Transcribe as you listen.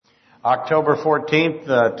October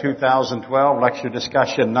 14th, 2012, lecture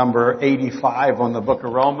discussion number 85 on the book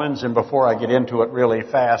of Romans. And before I get into it really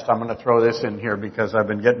fast, I'm going to throw this in here because I've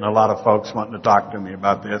been getting a lot of folks wanting to talk to me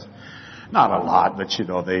about this. Not a lot, but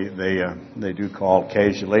they do call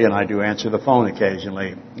occasionally, and I do answer the phone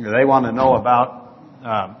occasionally. They want to know about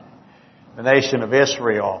the nation of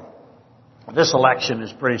Israel. This election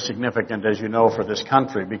is pretty significant, as you know, for this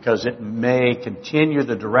country because it may continue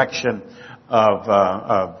the direction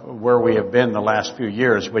of where we have been the last few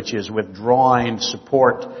years, which is withdrawing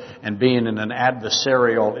support and being in an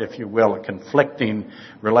adversarial, if you will, a conflicting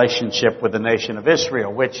relationship with the nation of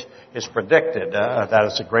Israel, which is predicted. That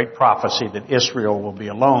is a great prophecy that Israel will be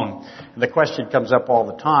alone. And the question comes up all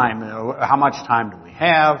the time, how much time do we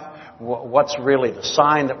have? What's really the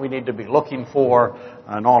sign that we need to be looking for?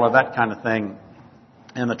 And all of that kind of thing.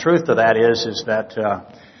 And the truth of that is that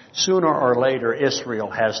sooner or later, Israel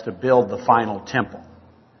has to build the final temple.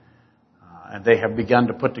 And they have begun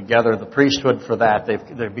to put together the priesthood for that.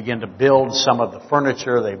 They've begun to build some of the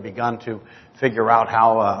furniture. They've begun to figure out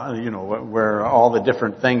how, where all the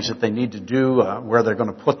different things that they need to do, where they're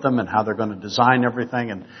going to put them and how they're going to design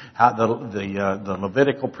everything, and how the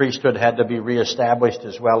Levitical priesthood had to be reestablished,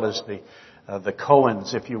 as well as the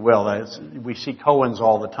Cohens, if you will. We see Cohens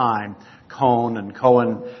all the time. Cohen and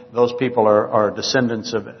Cohen, those people are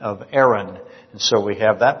descendants of Aaron. And so we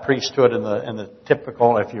have that priesthood and the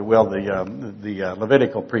typical, if you will, the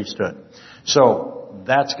Levitical priesthood. So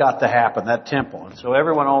that's got to happen, that temple. And so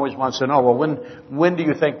everyone always wants to know, well, when do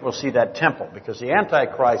you think we'll see that temple? Because the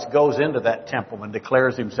Antichrist goes into that temple and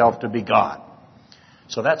declares himself to be God.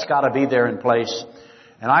 So that's got to be there in place.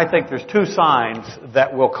 And I think there's two signs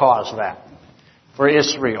that will cause that for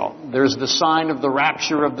Israel. There's the sign of the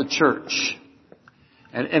rapture of the church.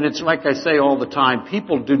 And it's like I say all the time,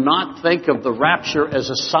 people do not think of the rapture as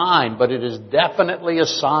a sign, but it is definitely a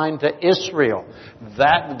sign to Israel.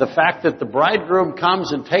 That the fact that the bridegroom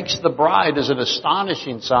comes and takes the bride is an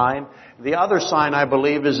astonishing sign. The other sign, I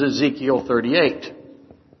believe, is Ezekiel 38.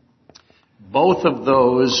 Both of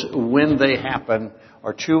those, when they happen,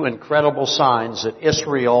 are two incredible signs that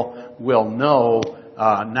Israel will know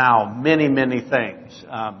now many, many things.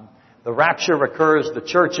 The rapture occurs, the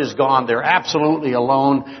church is gone, they're absolutely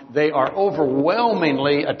alone. They are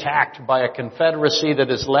overwhelmingly attacked by a confederacy that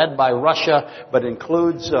is led by Russia, but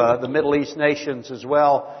includes the Middle East nations as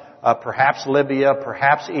well, perhaps Libya,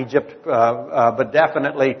 perhaps Egypt, but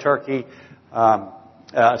definitely Turkey,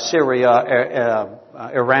 Syria,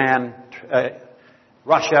 Iran,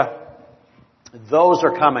 Russia. Those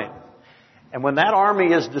are coming. And when that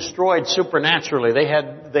army is destroyed supernaturally,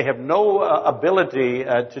 they have no ability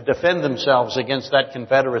to defend themselves against that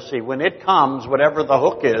confederacy. When it comes, whatever the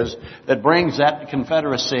hook is that brings that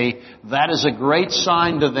confederacy, that is a great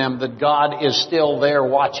sign to them that God is still there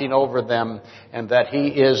watching over them and that He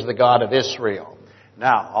is the God of Israel.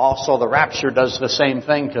 Now, also the rapture does the same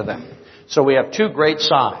thing to them. So we have two great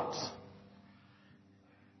signs.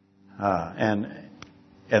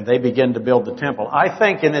 And they begin to build the temple. I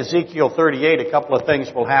think in Ezekiel 38 a couple of things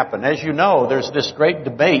will happen. As you know, there's this great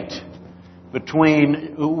debate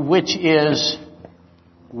between which is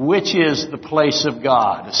the place of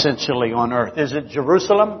God, essentially, on earth. Is it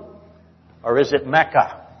Jerusalem or is it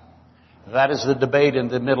Mecca? That is the debate in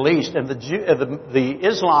the Middle East. And the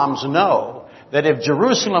Islams know that if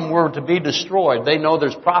Jerusalem were to be destroyed, they know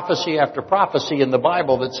there's prophecy after prophecy in the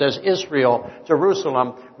Bible that says Israel,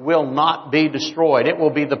 Jerusalem, will not be destroyed. It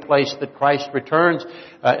will be the place that Christ returns.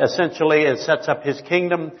 Essentially, it sets up His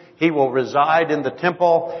kingdom. He will reside in the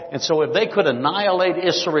temple. And so if they could annihilate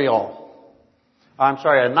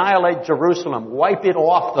annihilate Jerusalem, wipe it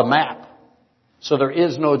off the map, so there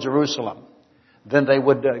is no Jerusalem, then they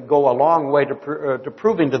would go a long way to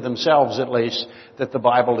proving to themselves, at least, that the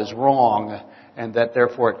Bible is wrong and that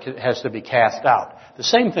therefore it has to be cast out. The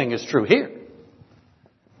same thing is true here.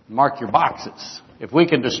 Mark your boxes. If we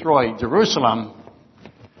can destroy Jerusalem,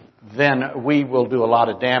 then we will do a lot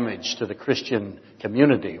of damage to the Christian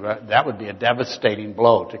community. That would be a devastating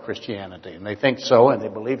blow to Christianity. And they think so, and they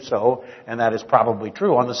believe so, and that is probably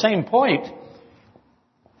true. On the same point,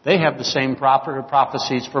 they have the same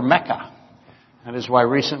prophecies for Mecca. That is why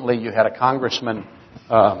recently you had a congressman,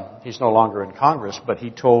 he's no longer in Congress, but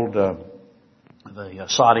he told the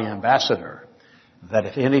Saudi ambassador that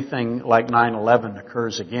if anything like 9/11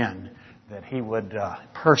 occurs again, that he would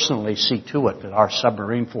personally see to it that our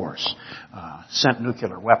submarine force sent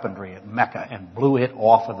nuclear weaponry at Mecca and blew it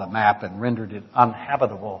off of the map and rendered it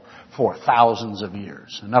uninhabitable for thousands of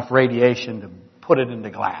years. Enough radiation to put it into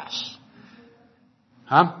glass.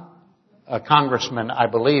 A congressman, I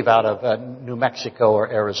believe, out of New Mexico or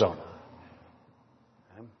Arizona.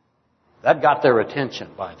 That got their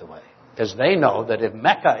attention, by the way, because they know that if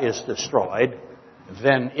Mecca is destroyed,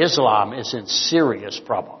 then Islam is in serious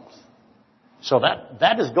problems. So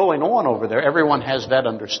that is going on over there. Everyone has that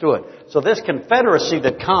understood. So this confederacy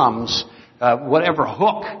that comes, whatever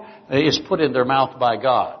hook is put in their mouth by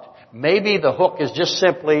God, maybe the hook is just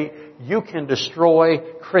simply, you can destroy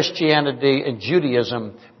Christianity and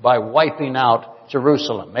Judaism by wiping out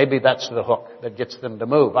Jerusalem. Maybe that's the hook that gets them to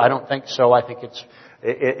move. I don't think so. I think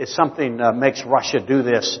it's something makes Russia do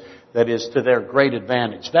this that is to their great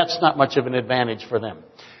advantage. That's not much of an advantage for them.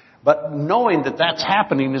 But knowing that that's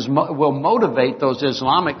happening will motivate those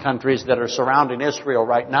Islamic countries that are surrounding Israel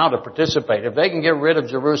right now to participate. If they can get rid of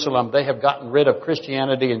Jerusalem, they have gotten rid of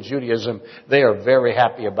Christianity and Judaism. They are very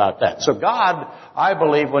happy about that. So God, I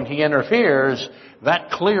believe, when He interferes,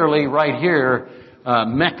 that clearly right here,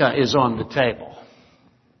 Mecca is on the table.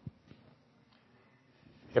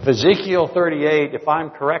 If Ezekiel 38, if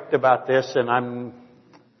I'm correct about this, and I'm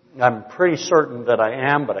pretty certain that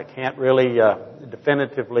I am, but I can't really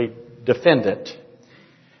definitively defend it.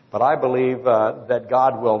 But I believe that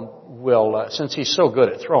God will, since He's so good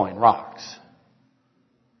at throwing rocks,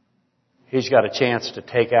 He's got a chance to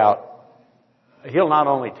take out, He'll not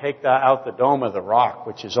only take out the Dome of the Rock,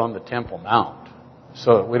 which is on the Temple Mount,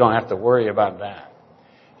 so that we don't have to worry about that.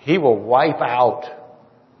 He will wipe out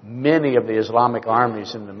many of the Islamic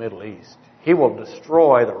armies in the Middle East. He will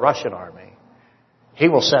destroy the Russian army. He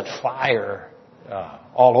will set fire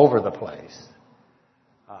all over the place.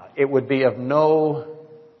 It would be it's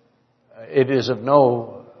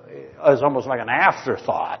almost like an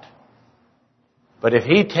afterthought. But if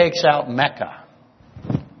He takes out Mecca,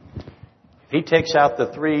 if He takes out the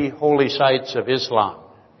 3 holy sites of Islam,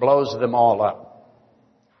 blows them all up,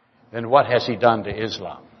 then what has He done to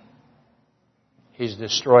Islam? He's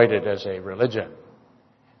destroyed it as a religion.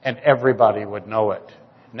 And everybody would know it.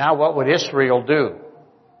 Now what would Israel do?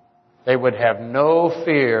 They would have no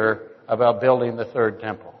fear about building the 3rd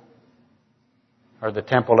temple. Or the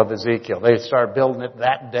temple of Ezekiel. They'd start building it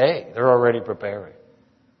that day. They're already preparing.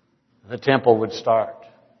 The temple would start.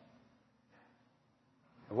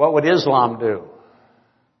 What would Islam do?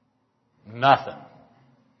 Nothing.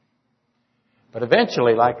 But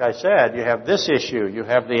eventually, like I said, you have this issue. You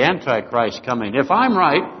have the Antichrist coming. If I'm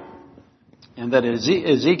right, and that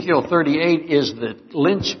Ezekiel 38 is the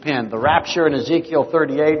linchpin. The rapture in Ezekiel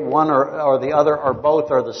 38, one or the other, or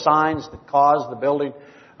both, are the signs that cause the building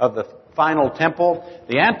of the final temple.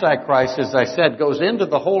 The Antichrist, as I said, goes into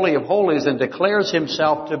the Holy of Holies and declares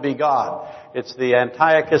himself to be God. It's the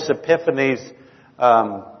Antiochus Epiphanes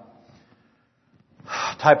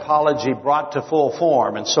typology brought to full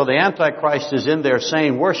form. And so the Antichrist is in there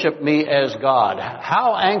saying, worship me as God.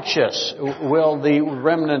 How anxious will the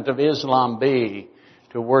remnant of Islam be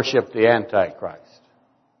to worship the Antichrist?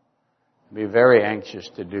 Be very anxious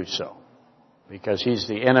to do so. Because he's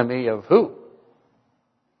the enemy of who?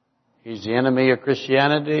 He's the enemy of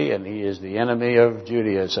Christianity and he is the enemy of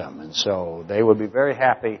Judaism. And so they would be very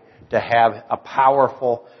happy to have a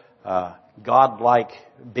powerful, godlike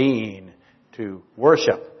being to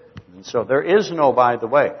worship. And so there is no, by the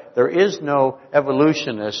way, there is no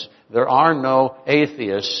evolutionists, there are no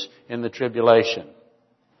atheists in the tribulation.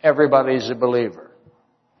 Everybody's a believer.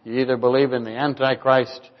 You either believe in the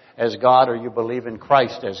Antichrist as God or you believe in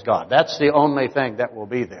Christ as God. That's the only thing that will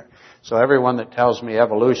be there. So everyone that tells me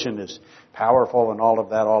evolution is powerful and all of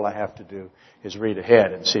that, all I have to do is read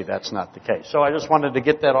ahead and see that's not the case. So I just wanted to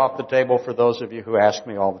get that off the table for those of you who ask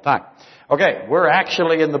me all the time. Okay, we're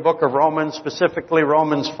actually in the book of Romans, specifically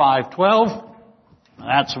Romans 5:12.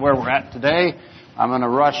 That's where we're at today. I'm going to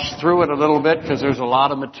rush through it a little bit because there's a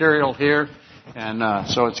lot of material here. And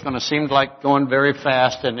so it's going to seem like going very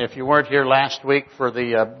fast. And if you weren't here last week for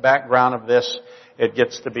the background of this, it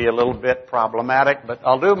gets to be a little bit problematic, but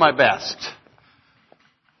I'll do my best.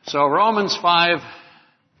 So Romans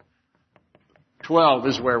 5:12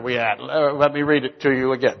 is where we're at. Let me read it to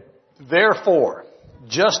you again. Therefore,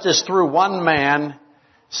 just as through one man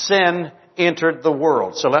sin entered the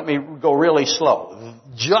world. So let me go really slow.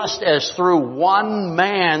 Just as through one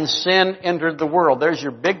man sin entered the world. There's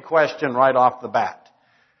your big question right off the bat.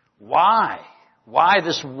 Why? Why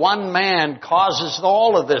this one man causes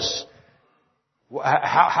all of this?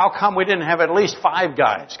 How come we didn't have at least 5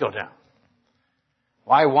 guys go down?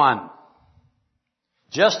 Why one?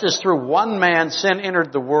 Just as through one man sin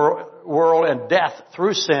entered the world and death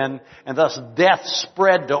through sin, and thus death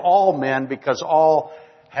spread to all men because all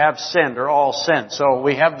have sinned or all sinned. So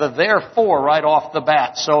we have the therefore right off the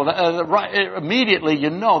bat. So immediately you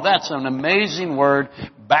know that's an amazing word.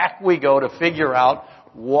 Back we go to figure out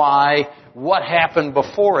why, what happened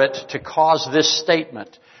before it to cause this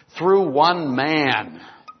statement. through one man.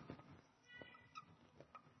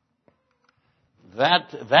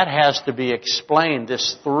 That has to be explained,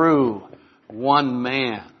 this through one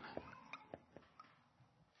man.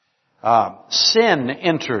 Sin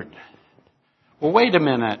entered. Well, wait a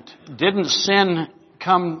minute. Didn't sin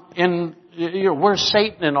come in? Where's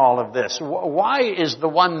Satan in all of this? Why is the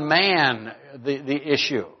one man the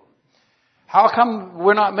issue? How come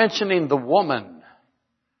we're not mentioning the woman?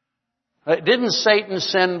 Didn't Satan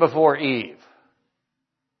sin before Eve?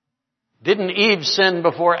 Didn't Eve sin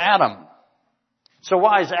before Adam? So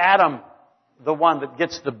why is Adam the one that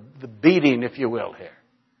gets the beating, if you will, here?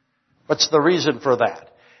 What's the reason for that?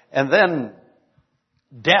 And then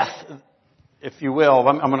death, if you will,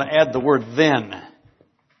 I'm going to add the word then.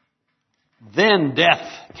 Then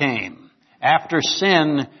death came. After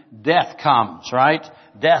sin, death comes, right?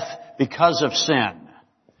 Death because of sin.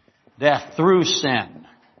 Death through sin.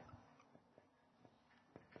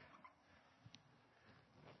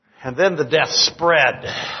 And then the death spread.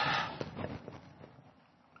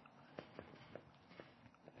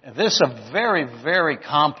 This is a very, very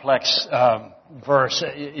complex verse.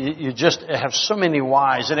 You just have so many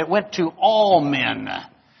whys. And it went to all men.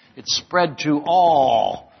 It spread to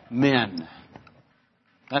all men.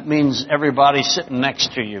 That means everybody sitting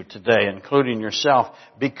next to you today, including yourself,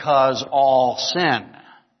 because all sin.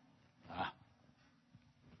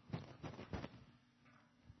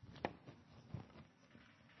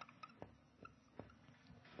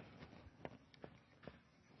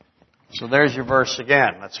 So there's your verse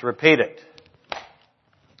again. Let's repeat it.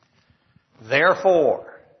 Therefore,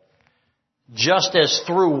 just as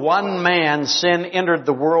through one man sin entered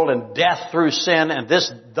the world and death through sin, and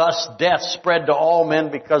thus death spread to all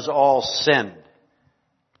men because all sinned.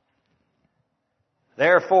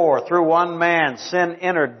 Therefore, through one man sin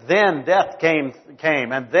entered, then death came,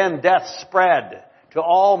 and then death spread to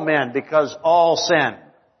all men because all sinned.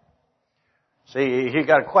 See, he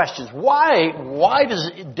got questions. Why does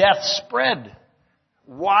death spread?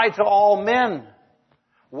 Why to all men?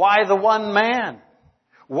 Why the one man?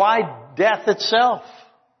 Why death itself?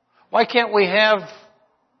 Why can't we have,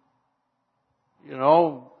 a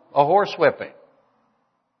horsewhipping?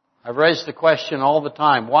 I've raised the question all the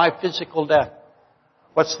time. Why physical death?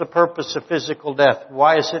 What's the purpose of physical death?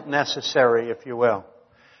 Why is it necessary, if you will?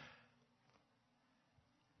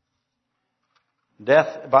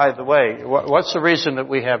 Death, by the way, what's the reason that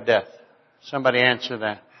we have death? Somebody answer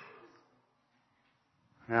that.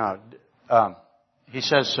 Now, he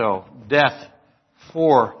says so. Death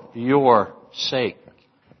for your sake.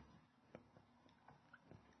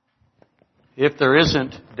 If there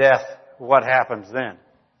isn't death, what happens then?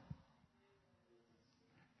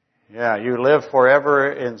 Yeah, you live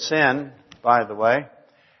forever in sin, by the way,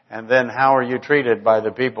 and then how are you treated by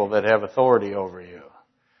the people that have authority over you?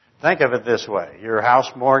 Think of it this way. Your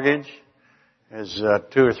house mortgage is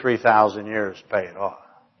 2,000 or 3,000 years paid off.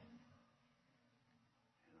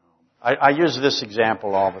 I use this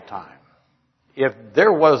example all the time. If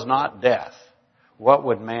there was not death, what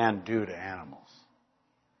would man do to animals?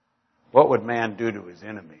 What would man do to his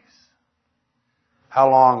enemies? How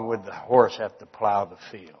long would the horse have to plow the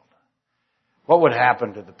field? What would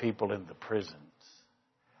happen to the people in the prisons?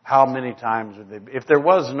 How many times would they... If there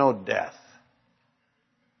was no death,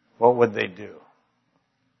 what would they do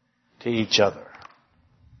to each other?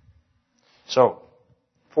 So,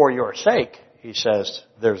 for your sake, he says,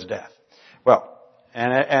 there's death. Well,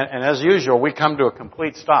 and as usual, we come to a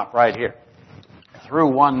complete stop right here.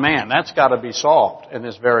 Through one man. That's got to be solved in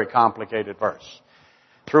this very complicated verse.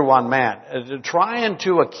 Through one man. Trying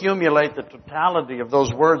to accumulate the totality of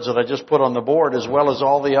those words that I just put on the board as well as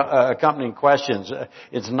all the accompanying questions.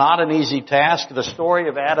 It's not an easy task. The story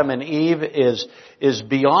of Adam and Eve is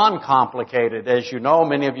beyond complicated. As you know,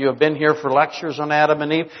 many of you have been here for lectures on Adam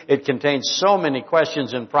and Eve. It contains so many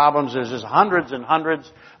questions and problems. There's just hundreds and hundreds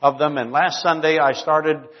of them. And last Sunday I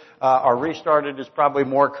started, or restarted is probably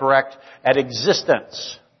more correct, at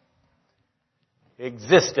existence.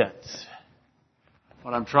 Existence.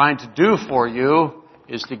 What I'm trying to do for you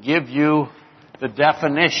is to give you the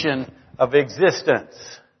definition of existence.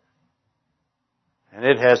 And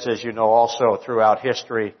it has, as you know, also throughout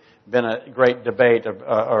history been a great debate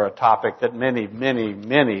or a topic that many, many,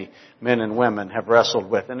 many men and women have wrestled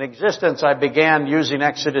with. In existence, I began using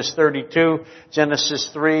Exodus 32, Genesis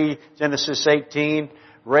 3, Genesis 18,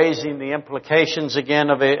 raising the implications again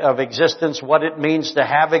of existence, what it means to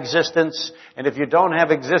have existence. And if you don't have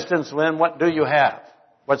existence, then what do you have?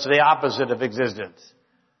 What's the opposite of existence?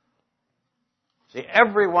 See,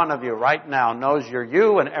 every one of you right now knows you're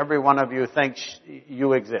you, and every one of you thinks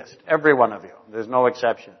you exist. Every one of you. There's no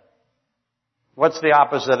exception. What's the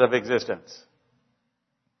opposite of existence?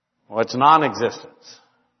 Well, it's non-existence.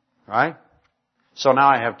 Right? So now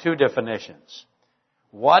I have two definitions.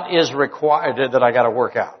 What is required that I got to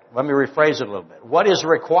work out? Let me rephrase it a little bit. What is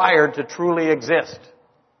required to truly exist?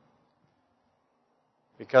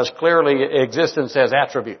 Because clearly existence has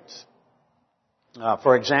attributes.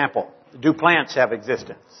 For example, do plants have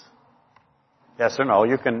existence? Yes or no?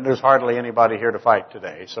 There's hardly anybody here to fight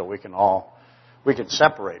today, so we can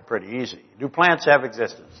separate pretty easy. Do plants have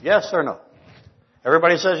existence? Yes or no?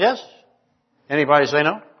 Everybody says yes? Anybody say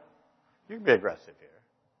no? You can be aggressive here.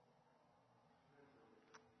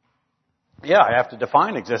 Yeah, I have to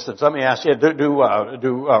define existence. Let me ask you, do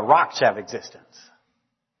rocks have existence?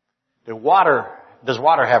 Does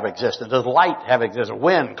water have existence? Does light have existence?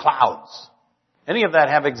 Wind, clouds? Any of that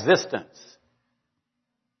have existence?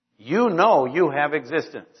 You know you have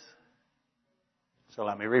existence. So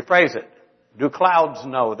let me rephrase it. Do clouds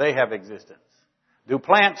know they have existence? Do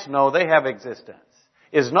plants know they have existence?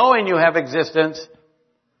 Is knowing you have existence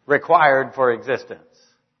required for existence?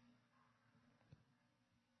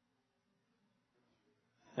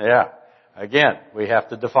 Yeah. Again, we have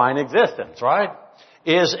to define existence, right?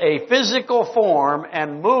 Is a physical form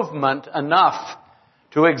and movement enough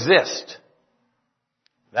to exist?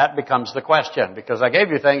 That becomes the question, because I gave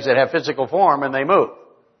you things that have physical form and they move.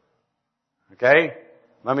 Okay?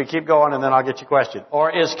 Let me keep going and then I'll get your question.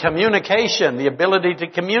 Or is communication, the ability to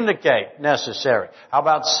communicate, necessary? How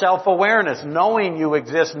about self-awareness, knowing you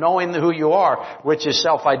exist, knowing who you are, which is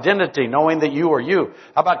self-identity, knowing that you are you?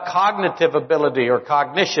 How about cognitive ability or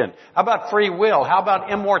cognition? How about free will? How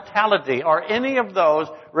about immortality? Are any of those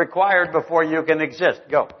required before you can exist?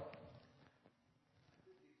 Go.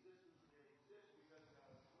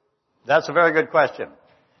 That's a very good question.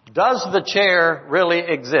 Does the chair really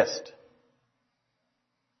exist?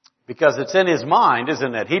 Because it's in his mind,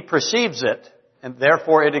 isn't it? He perceives it, and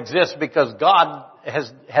therefore it exists because God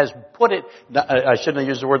has put it. I shouldn't have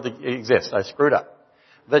used the word that exists. I screwed up.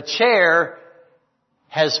 The chair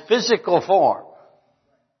has physical form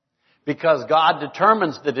because God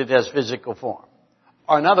determines that it has physical form.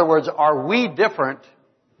 Or in other words, are we different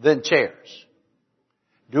than chairs?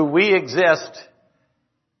 Do we exist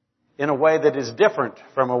in a way that is different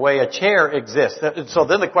from a way a chair exists? So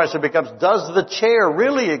then the question becomes, does the chair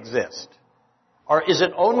really exist? Or is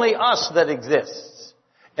it only us that exists?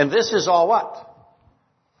 And this is all what?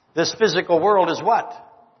 This physical world is what?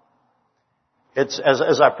 It's,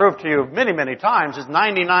 as I proved to you many, many times, it's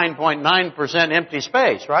 99.9% empty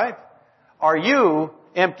space, right? Are you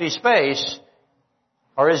empty space,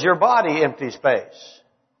 or is your body empty space?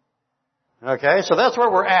 Okay, so that's where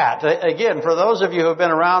we're at. Again, for those of you who have been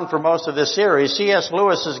around for most of this series, C.S.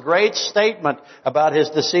 Lewis's great statement about his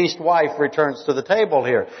deceased wife returns to the table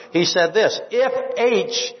here. He said this, if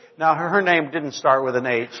H, now her name didn't start with an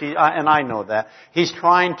H, and I know that. He's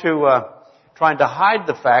trying to hide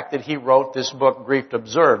the fact that he wrote this book, Grief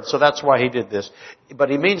Observed, so that's why he did this. But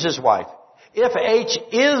he means his wife. If H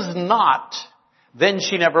is not, then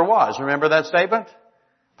she never was. Remember that statement?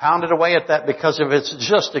 Pounded away at that because of its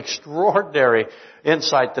just extraordinary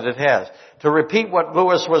insight that it has. To repeat what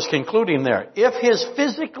Lewis was concluding there, if his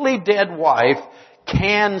physically dead wife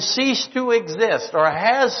can cease to exist or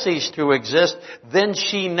has ceased to exist, then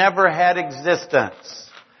she never had existence.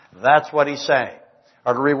 That's what he's saying.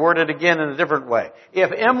 Or to reword it again in a different way.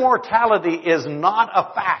 If immortality is not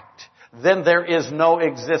a fact, then there is no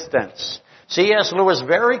existence. C.S. Lewis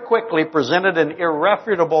very quickly presented an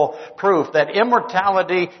irrefutable proof that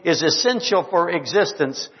immortality is essential for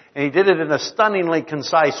existence, and he did it in a stunningly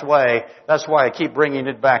concise way. That's why I keep bringing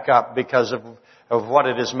it back up, because of what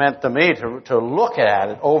it has meant to me to look at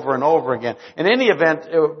it over and over again. In any event,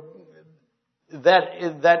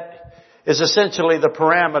 that is essentially the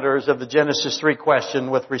parameters of the Genesis 3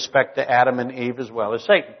 question with respect to Adam and Eve as well as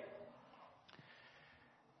Satan.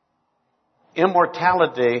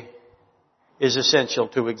 Immortality is essential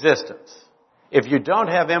to existence. If you don't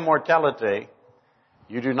have immortality,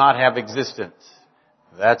 you do not have existence.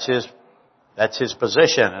 That's his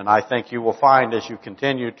position, and I think you will find as you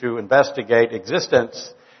continue to investigate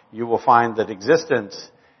existence, you will find that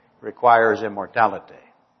existence requires immortality.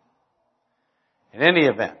 In any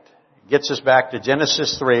event, it gets us back to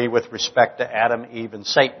Genesis 3 with respect to Adam, Eve, and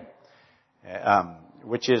Satan,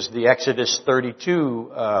 which is the Exodus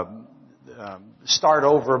 32 start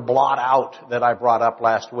over, blot out that I brought up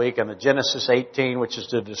last week, and the Genesis 18, which is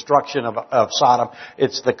the destruction of Sodom.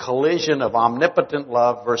 It's the collision of omnipotent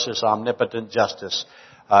love versus omnipotent justice.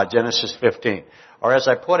 Genesis 15. Or as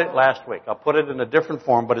I put it last week, I'll put it in a different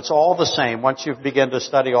form, but it's all the same. Once you begin to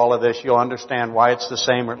study all of this, you'll understand why it's the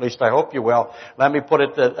same, or at least I hope you will. Let me put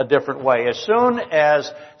it a different way. As soon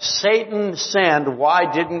as Satan sinned,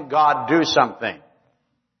 why didn't God do something?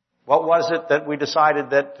 What was it that we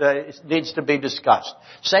decided that needs to be discussed?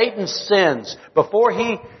 Satan sins. Before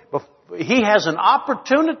he has an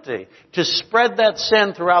opportunity to spread that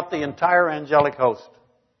sin throughout the entire angelic host.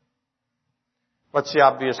 What's the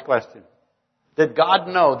obvious question? Did God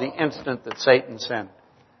know the instant that Satan sinned?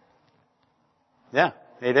 Yeah,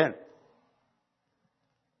 He did.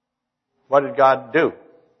 What did God do?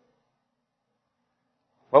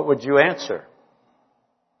 What would you answer?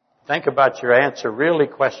 Think about your answer really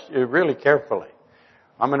carefully.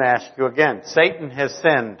 I'm going to ask you again. Satan has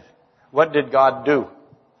sinned. What did God do?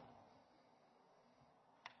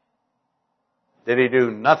 Did He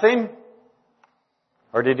do nothing?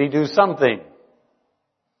 Or did He do something?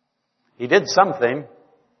 He did something.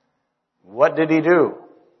 What did He do?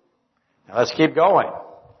 Now let's keep going.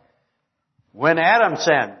 When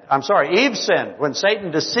Eve sinned, when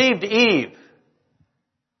Satan deceived Eve,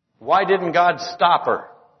 why didn't God stop her?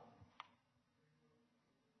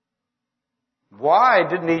 Why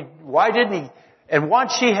didn't He? And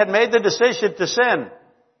once she had made the decision to sin,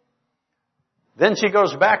 then she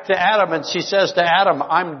goes back to Adam and she says to Adam,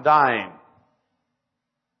 I'm dying.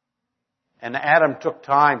 And Adam took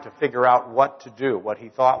time to figure out what to do, what he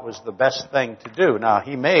thought was the best thing to do. Now,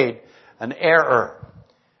 he made an error,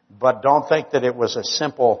 but don't think that it was a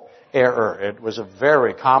simple error. It was a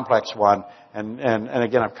very complex one. And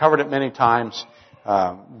again, I've covered it many times,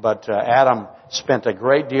 but Adam spent a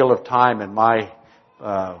great deal of time in my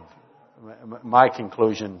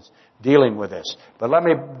conclusions dealing with this. But let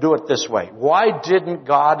me do it this way. Why didn't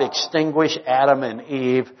God extinguish Adam and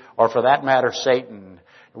Eve, or for that matter, Satan,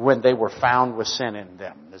 when they were found with sin in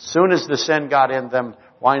them? As soon as the sin got in them,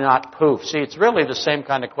 why not poof? See, it's really the same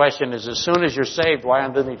kind of question as soon as you're saved, why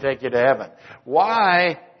didn't He take you to heaven?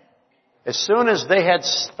 Why, as soon as they had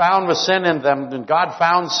found with sin in them, and God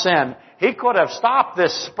found sin, He could have stopped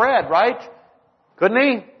this spread, right? Couldn't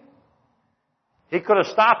He? He could have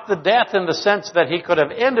stopped the death in the sense that He could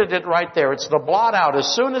have ended it right there. It's the blot out.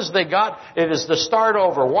 As soon as they got, it is the start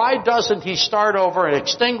over. Why doesn't He start over and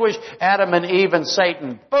extinguish Adam and Eve and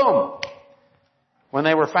Satan? Boom! When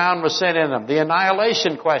they were found with sin in them. The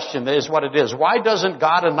annihilation question is what it is. Why doesn't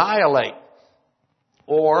God annihilate?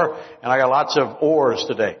 Or, and I got lots of ors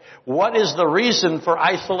today. What is the reason for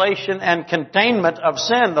isolation and containment of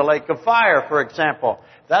sin? The lake of fire, for example.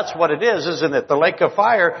 That's what it is, isn't it? The lake of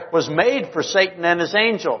fire was made for Satan and his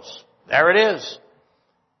angels. There it is.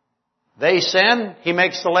 They sin, He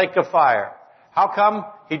makes the lake of fire. How come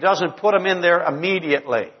He doesn't put them in there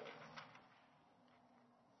immediately?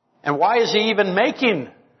 And why is He even making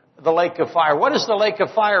the lake of fire? What is the lake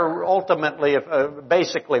of fire ultimately,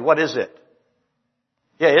 basically? What is it?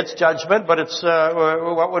 Yeah, it's judgment, but it's,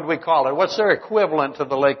 what would we call it? What's their equivalent to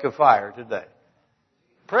the lake of fire today?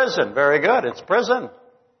 Prison. Very good. It's prison.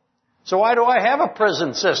 So why do I have a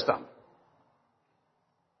prison system?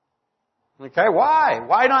 Okay, why?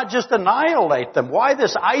 Why not just annihilate them? Why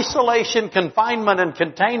this isolation, confinement, and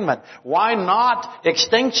containment? Why not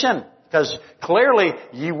extinction? Because clearly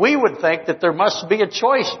we would think that there must be a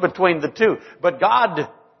choice between the two. But God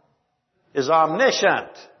is omniscient.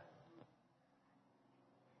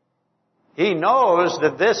 He knows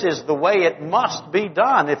that this is the way it must be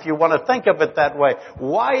done, if you want to think of it that way.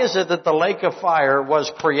 Why is it that the lake of fire was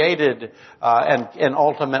created and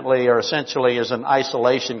ultimately or essentially is an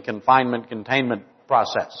isolation, confinement, containment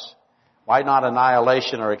process? Why not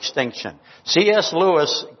annihilation or extinction? C.S.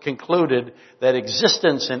 Lewis concluded that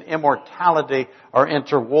existence and immortality are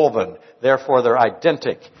interwoven. Therefore, they're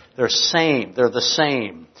identical. They're same. They're the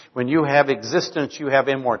same. When you have existence, you have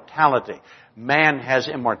immortality. Man has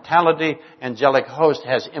immortality. Angelic host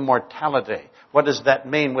has immortality. What does that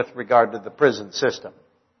mean with regard to the prison system?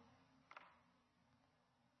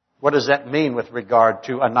 What does that mean with regard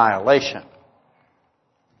to annihilation?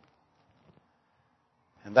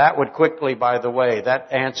 And that would quickly, by the way,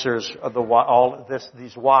 that answers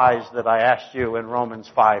these whys that I asked you in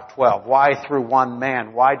Romans 5:12. Why through one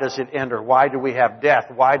man? Why does it enter? Why do we have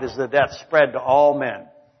death? Why does the death spread to all men?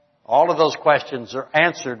 All of those questions are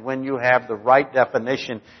answered when you have the right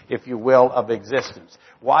definition, if you will, of existence.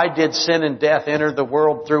 Why did sin and death enter the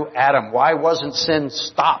world through Adam? Why wasn't sin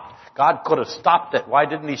stopped? God could have stopped it. Why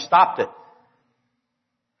didn't He stop it?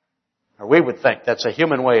 Or we would think that's a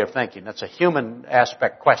human way of thinking. That's a human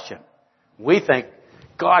aspect question. We think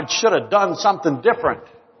God should have done something different.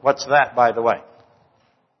 What's that, by the way?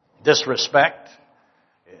 Disrespect,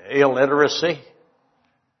 illiteracy,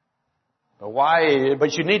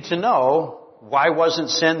 But you need to know, why wasn't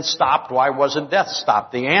sin stopped? Why wasn't death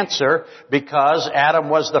stopped? The answer, because Adam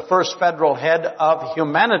was the first federal head of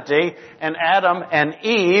humanity, and Adam and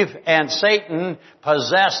Eve and Satan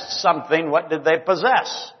possessed something. What did they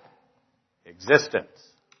possess? Existence.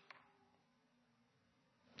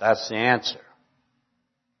 That's the answer.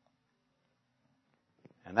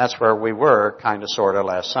 And that's where we were, kind of, sort of,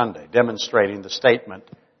 last Sunday, demonstrating that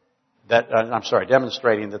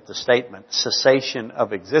the statement, cessation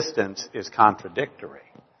of existence, is contradictory.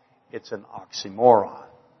 It's an oxymoron.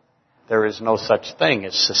 There is no such thing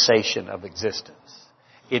as cessation of existence.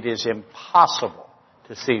 It is impossible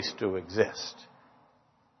to cease to exist.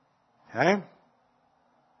 Okay?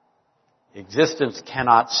 Existence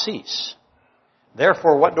cannot cease.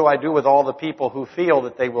 Therefore, what do I do with all the people who feel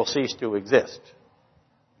that they will cease to exist?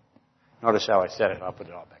 Notice how I said it. I'll put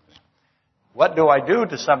it all back there. What do I do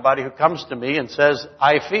to somebody who comes to me and says,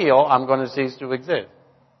 I feel I'm going to cease to exist?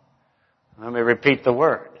 Let me repeat the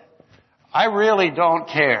word. I really don't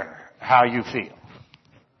care how you feel.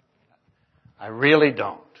 I really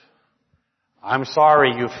don't. I'm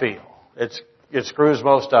sorry you feel. It screws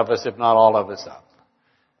most of us, if not all of us, up.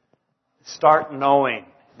 Start knowing.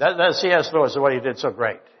 That C.S. Lewis is what he did so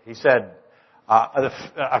great. He said,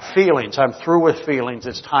 feelings, I'm through with feelings,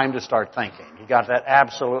 it's time to start thinking. He got that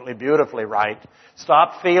absolutely beautifully right.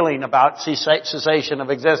 Stop feeling about cessation of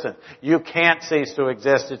existence. You can't cease to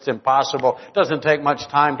exist, it's impossible. It doesn't take much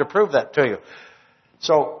time to prove that to you.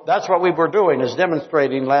 So that's what we were doing, is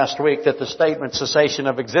demonstrating last week that the statement cessation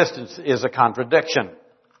of existence is a contradiction.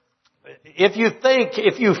 If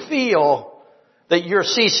you feel that you're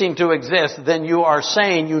ceasing to exist, then you are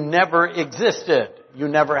saying you never existed. You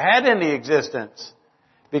never had any existence.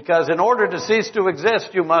 Because in order to cease to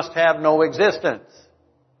exist, you must have no existence.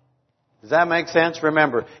 Does that make sense?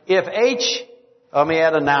 Remember, if H, let me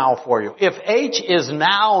add a now for you. If H is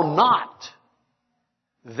now not,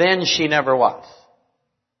 then she never was.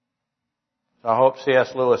 So I hope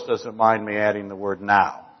C.S. Lewis doesn't mind me adding the word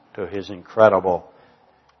now to his incredible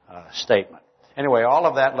statement. Anyway, all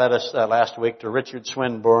of that led us last week to Richard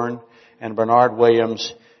Swinburne and Bernard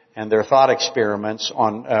Williams and their thought experiments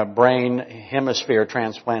on brain hemisphere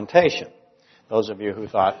transplantation. Those of you who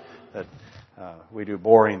thought that we do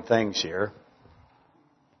boring things here,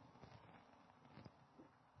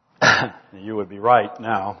 you would be right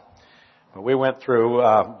now. But we went through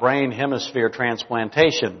brain hemisphere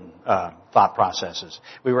transplantation thought processes.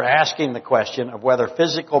 We were asking the question of whether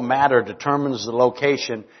physical matter determines the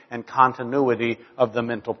location and continuity of the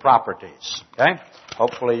mental properties. Okay?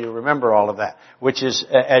 Hopefully you remember all of that. Which is,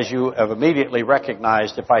 as you have immediately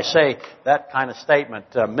recognized, if I say that kind of statement,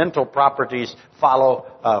 mental properties follow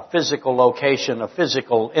physical location of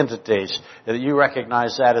physical entities, you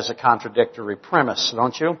recognize that as a contradictory premise,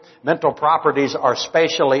 don't you? Mental properties are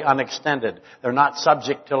spatially unextended. They're not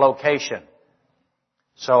subject to location.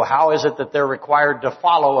 So how is it that they're required to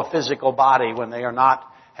follow a physical body when they are not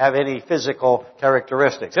have any physical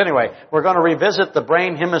characteristics? Anyway, we're going to revisit the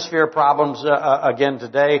brain hemisphere problems again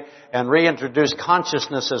today and reintroduce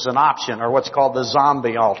consciousness as an option, or what's called the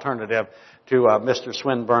zombie alternative to Mr.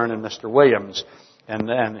 Swinburne and Mr. Williams.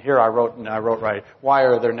 And here I wrote right, why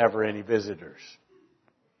are there never any visitors?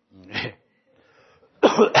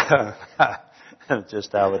 That's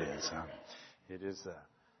just how it is. It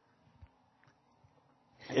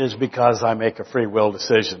is because I make a free will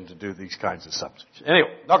decision to do these kinds of subjects.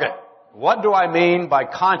 Anyway, okay. What do I mean by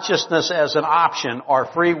consciousness as an option or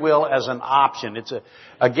free will as an option? It's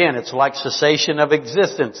like cessation of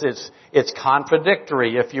existence. It's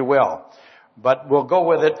contradictory, if you will. But we'll go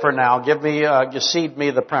with it for now. Seed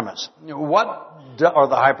me the premise. Or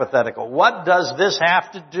the hypothetical. What does this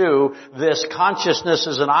have to do, this consciousness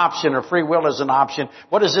as an option or free will as an option,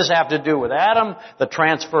 what does this have to do with Adam, the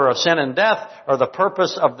transfer of sin and death, or the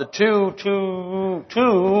purpose of the two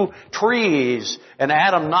trees, and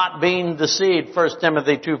Adam not being deceived, 1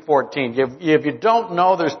 Timothy 2:14. If you don't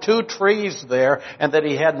know, there's two trees there, and that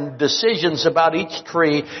he had decisions about each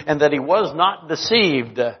tree, and that he was not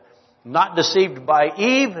deceived. Not deceived by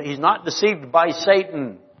Eve, he's not deceived by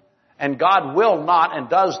Satan. And God will not and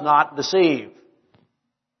does not deceive.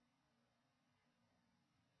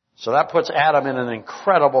 So that puts Adam in an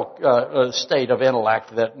incredible state of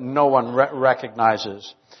intellect that no one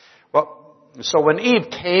recognizes. Well, so when Eve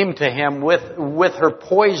came to him with her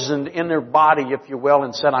poisoned in her body, if you will,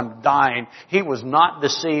 and said, I'm dying, he was not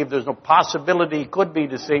deceived. There's no possibility he could be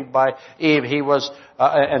deceived by Eve. He was,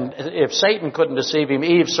 and if Satan couldn't deceive him,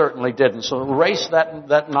 Eve certainly didn't. So erase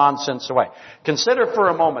that nonsense away. Consider for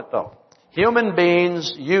a moment, though. Human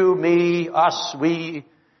beings, you, me, us, we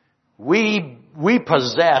We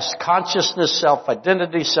possess consciousness,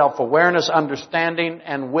 self-identity, self-awareness, understanding,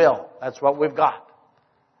 and will. That's what we've got.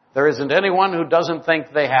 There isn't anyone who doesn't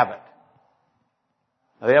think they have it.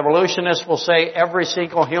 Now, the evolutionists will say every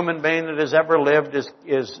single human being that has ever lived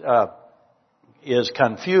is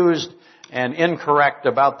confused and incorrect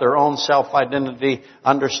about their own self-identity,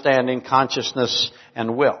 understanding, consciousness,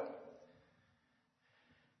 and will.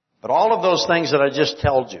 But all of those things that I just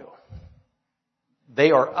told you,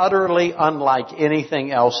 they are utterly unlike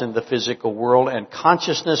anything else in the physical world, and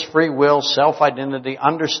consciousness, free will, self-identity,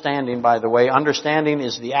 understanding, by the way, understanding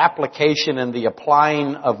is the application and the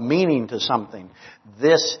applying of meaning to something.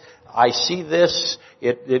 This, I see this,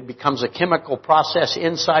 it becomes a chemical process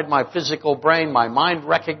inside my physical brain. My mind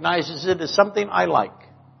recognizes it as something I like.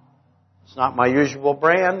 It's not my usual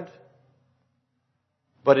brand,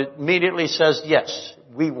 but it immediately says, yes,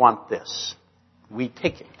 we want this. We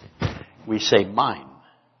take it. We say mine.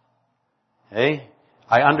 Okay?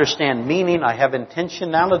 I understand meaning. I have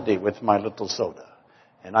intentionality with my little soda.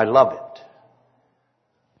 And I love it.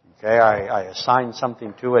 Okay? I assign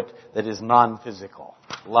something to it that is non-physical.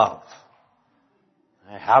 Love.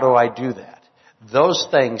 How do I do that? Those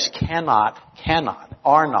things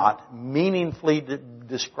are not meaningfully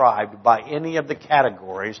described by any of the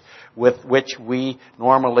categories with which we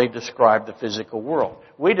normally describe the physical world.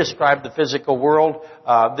 We describe the physical world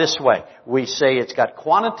this way. We say it's got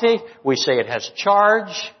quantity. We say it has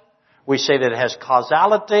charge. We say that it has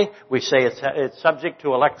causality. We say it's subject to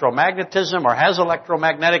electromagnetism or has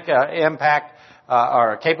electromagnetic impact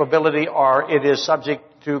or capability, or it is subject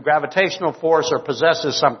to gravitational force or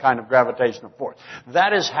possesses some kind of gravitational force.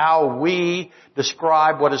 That is how we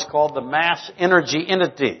describe what is called the mass energy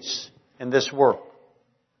entities in this world.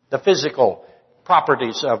 The physical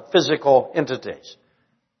properties of physical entities.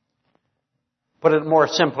 Put it more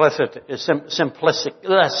simple.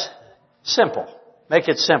 Make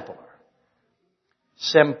it simpler.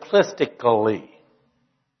 Simplistically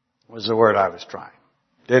was the word I was trying.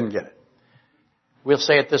 Didn't get it. We'll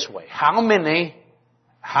say it this way. How many,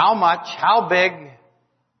 how much, how big,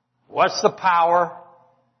 what's the power,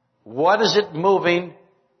 what is it moving,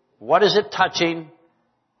 what is it touching,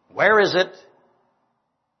 where is it,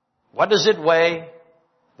 what does it weigh?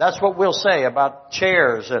 That's what we'll say about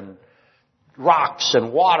chairs and rocks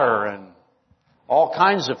and water and all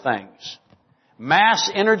kinds of things. Mass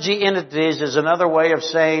energy entities is another way of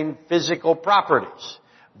saying physical properties.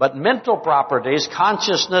 But mental properties,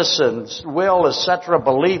 consciousness and will, etc.,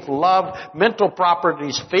 belief, love, mental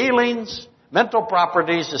properties, feelings, mental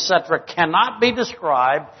properties, etc., cannot be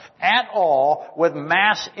described at all with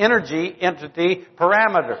mass energy entity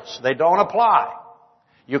parameters. They don't apply.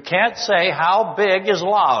 You can't say how big is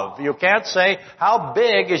love. You can't say how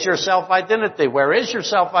big is your self-identity. Where is your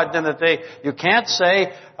self-identity? You can't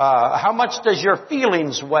say how much does your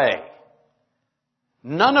feelings weigh.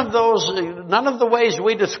 None of the ways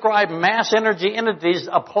we describe mass energy entities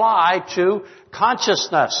apply to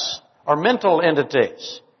consciousness or mental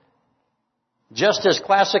entities. Just as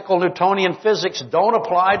classical Newtonian physics don't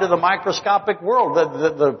apply to the microscopic world.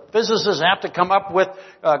 The physicists have to come up with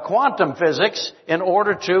quantum physics in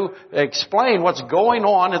order to explain what's going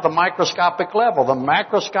on at the microscopic level. The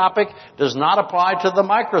macroscopic does not apply to the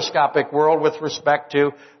microscopic world with respect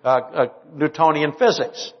to Newtonian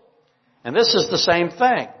physics. And this is the same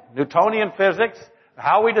thing. Newtonian physics,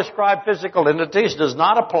 how we describe physical entities, does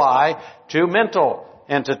not apply to mental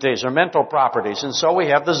entities or mental properties. And so we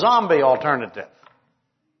have the zombie alternative.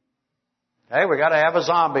 Okay, we got to have a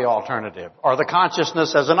zombie alternative. Or the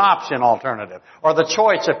consciousness as an option alternative. Or the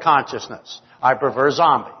choice of consciousness. I prefer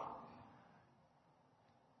zombie.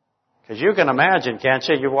 Because you can imagine, can't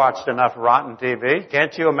you? You've watched enough rotten TV.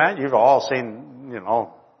 Can't you imagine? You've all seen,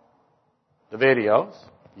 the videos.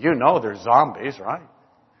 You know there's zombies, right?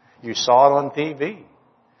 You saw it on TV.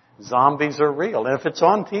 Zombies are real. And if it's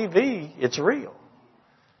on TV, it's real.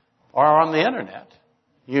 Or on the internet.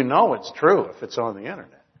 You know it's true if it's on the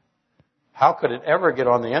internet. How could it ever get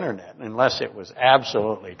on the internet unless it was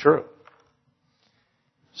absolutely true?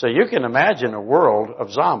 So you can imagine a world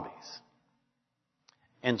of zombies.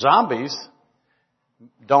 And zombies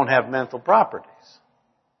don't have mental properties.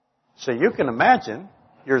 So you can imagine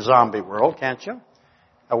your zombie world, can't you?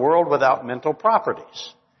 A world without mental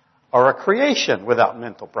properties. Or a creation without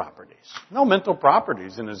mental properties. No mental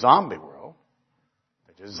properties in a zombie world.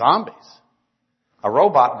 They're just zombies. A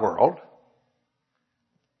robot world.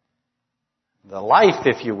 The life,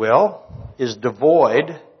 if you will, is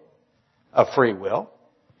devoid of free will.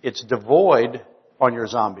 It's devoid on your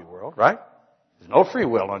zombie world, right? There's no free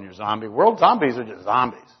will on your zombie world. Zombies are just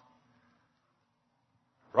zombies.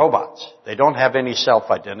 Robots. They don't have any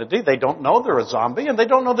self-identity. They don't know they're a zombie, and they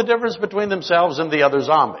don't know the difference between themselves and the other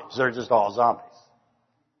zombies. They're just all zombies.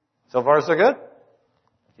 So far, so good?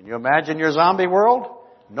 Can you imagine your zombie world?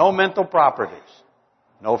 No mental properties.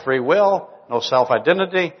 No free will. No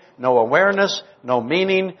self-identity. No awareness. No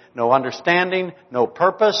meaning. No understanding. No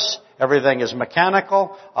purpose. Everything is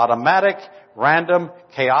mechanical, automatic, random,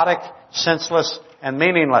 chaotic, senseless, and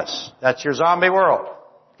meaningless. That's your zombie world.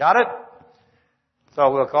 Got it?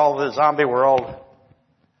 So we'll call the zombie world.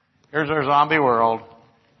 Here's our zombie world.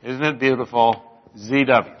 Isn't it beautiful?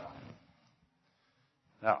 ZW.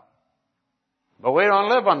 No. But we don't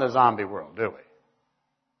live on the zombie world, do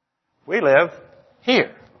we? We live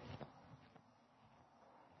here.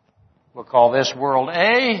 We'll call this world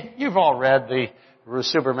A. You've all read the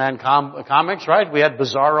Superman comics, right? We had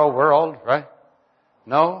Bizarro World, right?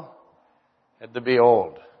 No? Had to be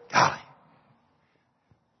old. Golly.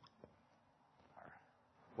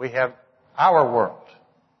 We have our world.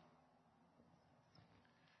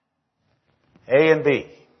 A and B.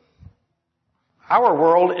 Our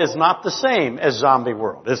world is not the same as zombie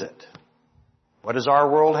world, is it? What does our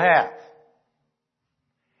world have?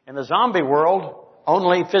 In the zombie world,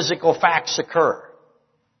 only physical facts occur.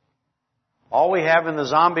 All we have in the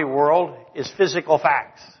zombie world is physical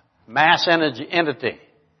facts, mass entity.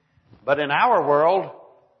 But in our world,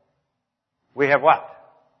 we have what?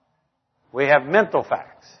 We have mental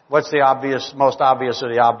facts. What's the most obvious of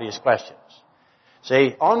the obvious questions?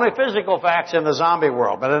 See, only physical facts in the zombie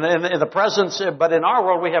world, but but in our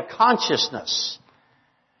world we have consciousness.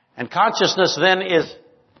 And consciousness then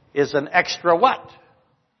is an extra what?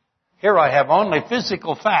 Here I have only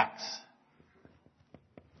physical facts.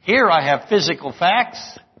 Here I have physical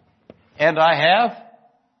facts, and I have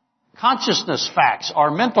consciousness facts, or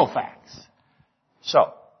mental facts.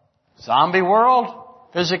 So, zombie world,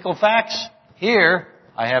 physical facts. Here,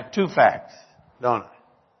 I have two facts, don't I?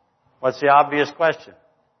 What's the obvious question?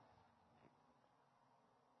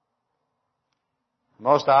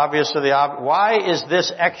 Most obvious of the obvious. Why is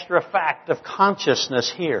this extra fact of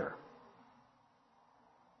consciousness here?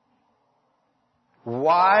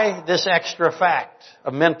 Why this extra fact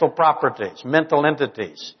of mental properties, mental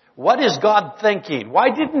entities? What is God thinking? Why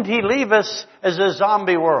didn't He leave us as a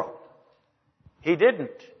zombie world? He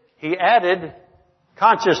didn't. He added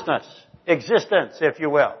consciousness, existence, if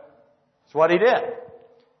you will. That's what He did.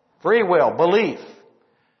 Free will, belief.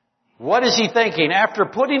 What is He thinking? After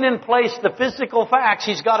putting in place the physical facts,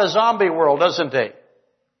 He's got a zombie world, doesn't He?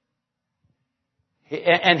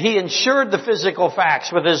 And He ensured the physical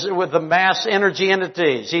facts with the mass energy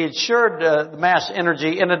entities. He ensured the mass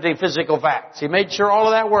energy entity physical facts. He made sure all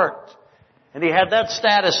of that worked. And He had that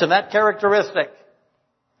status and that characteristic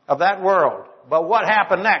of that world. But what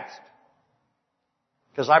happened next?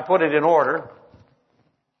 Because I put it in order.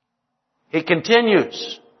 He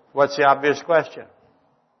continues. What's the obvious question?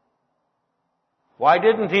 Why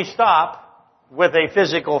didn't He stop with a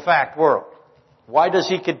physical fact world? Why does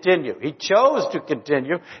He continue? He chose to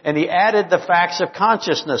continue, and He added the facts of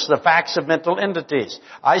consciousness, the facts of mental entities.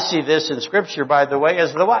 I see this in Scripture, by the way,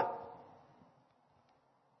 as the what?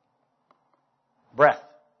 Breath.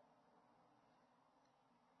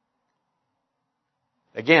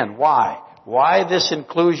 Again, why? Why this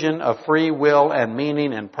inclusion of free will and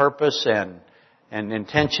meaning and purpose and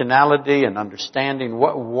intentionality and understanding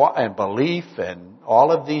and belief and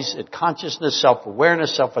all of these, consciousness,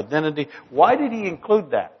 self-awareness, self-identity? Why did He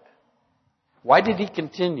include that? Why did He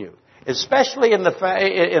continue? Especially in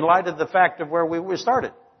light of the fact of where we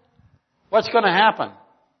started. What's going to happen?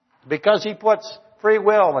 Because He puts free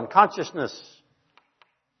will and consciousness,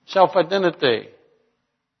 self-identity.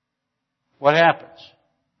 What happens?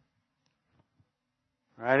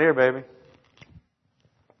 Right here, baby.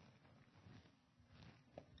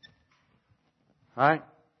 Right?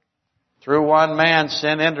 Through one man,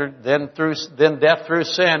 sin entered, then death through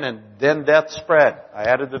sin, and then death spread. I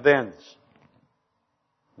added the thens.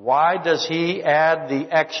 Why does He add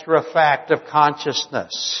the extra fact of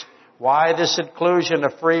consciousness? Why this inclusion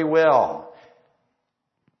of free will?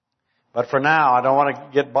 But for now, I don't want to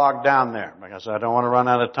get bogged down there because I don't want to run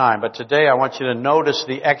out of time. But today I want you to notice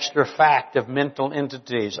the extra fact of mental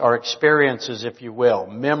entities, or experiences, if you will.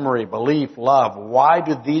 Memory, belief, love. Why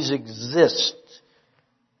do these exist?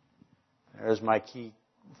 There's my key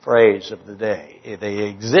phrase of the day. They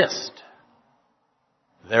exist.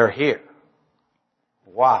 They're here.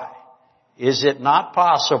 Why? Is it not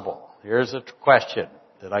possible? Here's a question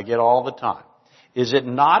that I get all the time. Is it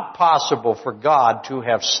not possible for God to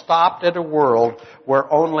have stopped at a world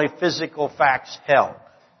where only physical facts held?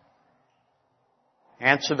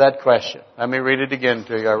 Answer that question. Let me read it again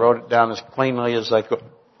to you. I wrote it down as cleanly as I could.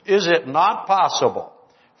 Is it not possible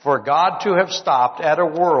for God to have stopped at a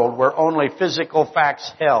world where only physical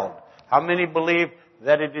facts held? How many believe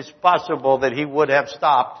that it is possible that He would have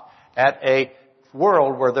stopped at a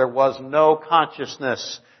world where there was no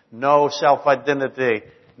consciousness, no self-identity,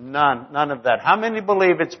 none of that? How many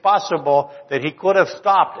believe it's possible that He could have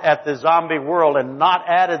stopped at the zombie world and not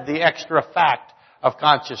added the extra fact of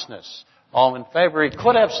consciousness? All in favor, He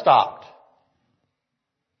could have stopped.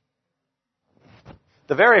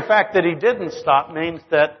 The very fact that He didn't stop means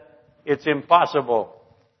that it's impossible.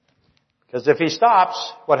 Because if He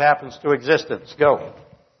stops, what happens to existence? Go.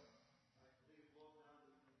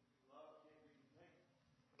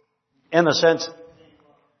 In the sense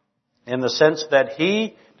that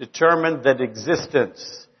He determined that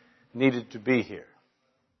existence needed to be here.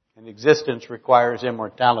 And existence requires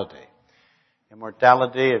immortality.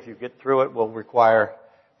 Immortality, if you get through it, will require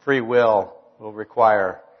free will, will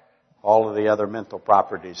require all of the other mental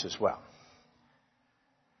properties as well.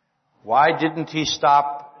 Why didn't He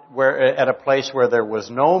stop at a place where there was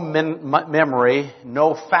no memory,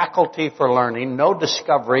 no faculty for learning, no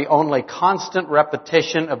discovery, only constant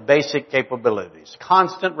repetition of basic capabilities,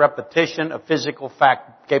 constant repetition of physical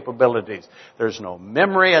fact capabilities? There's no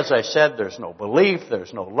memory, as I said, there's no belief,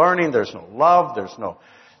 there's no learning, there's no love, there's no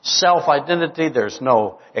self-identity, there's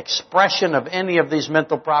no expression of any of these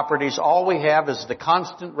mental properties. All we have is the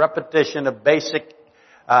constant repetition of basic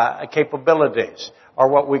capabilities, or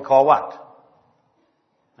what we call what?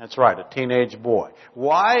 That's right, a teenage boy.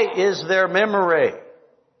 Why is there memory?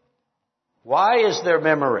 Why is there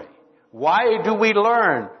memory? Why do we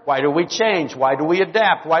learn? Why do we change? Why do we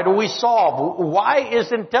adapt? Why do we solve? Why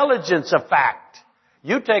is intelligence a fact?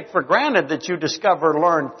 You take for granted that you discover,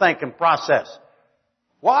 learn, think, and process.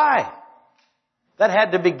 Why? That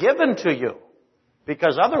had to be given to you.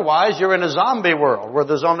 Because otherwise you're in a zombie world where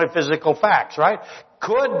there's only physical facts, right?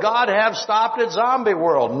 Could God have stopped at zombie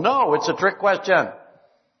world? No, it's a trick question.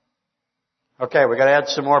 Okay, we've got to add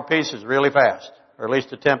some more pieces really fast, or at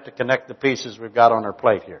least attempt to connect the pieces we've got on our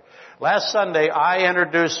plate here. Last Sunday, I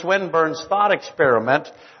introduced Swinburne's thought experiment,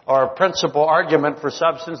 or principal argument for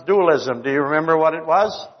substance dualism. Do you remember what it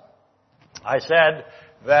was? I said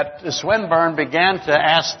that Swinburne began to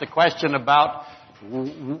ask the question about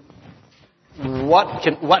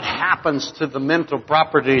what happens to the mental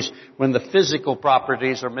properties when the physical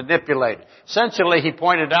properties are manipulated. Essentially, he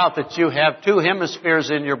pointed out that you have two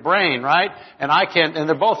hemispheres in your brain, right? And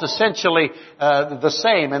they're both essentially the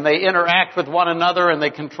same, and they interact with one another, and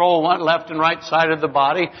they control one left and right side of the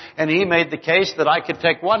body. And he made the case that I could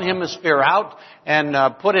take one hemisphere out and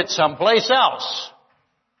put it someplace else.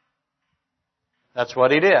 That's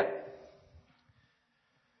what he did.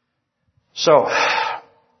 So,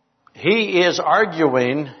 he is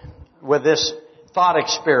arguing with this thought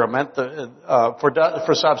experiment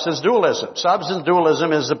for substance dualism. Substance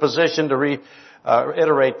dualism is the position to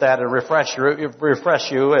reiterate that and refresh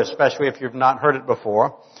you, especially if you've not heard it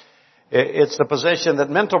before. It's the position that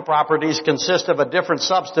mental properties consist of a different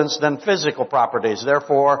substance than physical properties.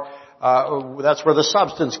 Therefore, that's where the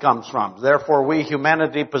substance comes from. Therefore, we,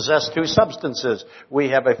 humanity, possess two substances. We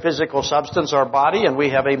have a physical substance, our body, and we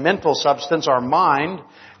have a mental substance, our mind,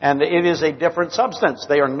 and it is a different substance.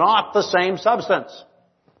 They are not the same substance.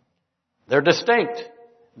 They're distinct.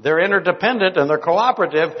 They're interdependent and they're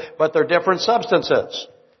cooperative, but they're different substances.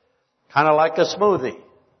 Kind of like a smoothie.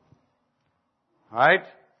 Right?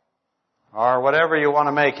 Or whatever you want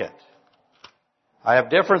to make it. I have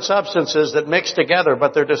different substances that mix together,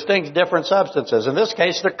 but they're distinct different substances. In this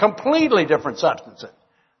case, they're completely different substances.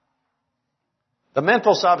 The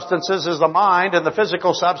mental substances is the mind, and the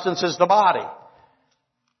physical substance is the body.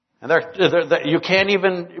 And you can't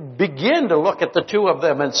even begin to look at the two of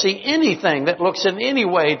them and see anything that looks in any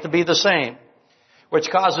way to be the same.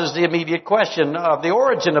 Which causes the immediate question of the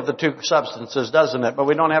origin of the two substances, doesn't it? But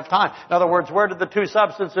we don't have time. In other words, where did the two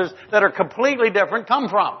substances that are completely different come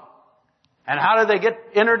from? And how do they get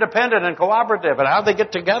interdependent and cooperative? And how do they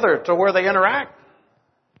get together to where they interact?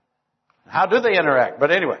 How do they interact?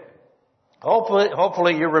 But anyway,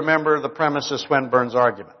 hopefully you remember the premise of Swinburne's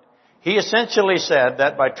argument. He essentially said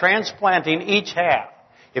that by transplanting each half,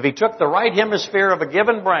 if he took the right hemisphere of a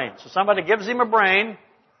given brain, so somebody gives him a brain,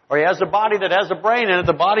 or he has a body that has a brain in it,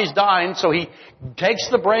 the body's dying, so he takes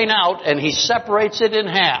the brain out and he separates it in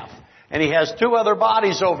half. And he has two other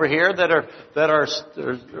bodies over here that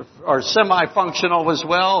are semi-functional as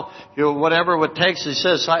well. Whatever it takes, he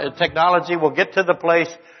says, technology will get to the place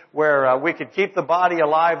where we could keep the body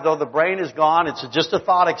alive though the brain is gone. It's just a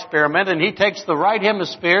thought experiment. And he takes the right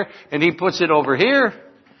hemisphere and he puts it over here.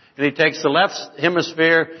 And he takes the left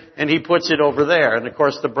hemisphere and he puts it over there. And of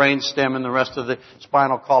course the brain stem and the rest of the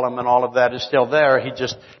spinal column and all of that is still there. He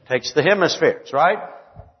just takes the hemispheres, right?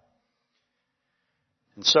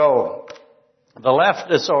 And so,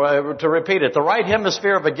 to repeat it, the right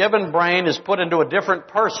hemisphere of a given brain is put into a different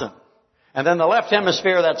person. And then the left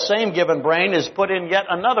hemisphere of that same given brain is put in yet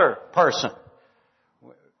another person.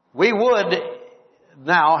 We would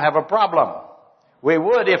now have a problem. We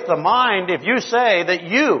would if you say that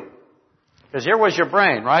because here was your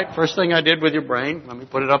brain, right? First thing I did with your brain, let me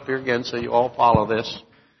put it up here again so you all follow this.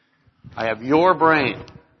 I have your brain.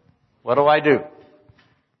 What do?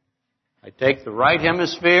 I take the right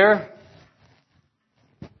hemisphere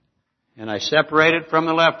and I separate it from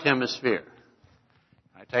the left hemisphere.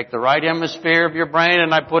 I take the right hemisphere of your brain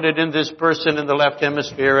and I put it in this person in the left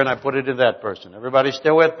hemisphere and I put it in that person. Everybody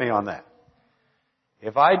still with me on that?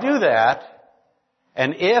 If I do that,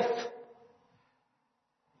 and if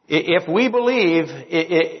we believe,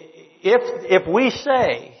 if we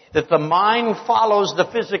say that the mind follows the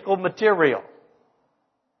physical material,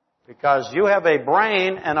 because you have a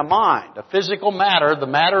brain and a mind, a physical matter, the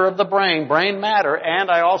matter of the brain matter, and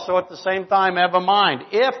I also at the same time have a mind.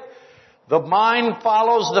 If the mind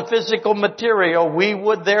follows the physical material, we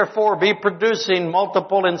would therefore be producing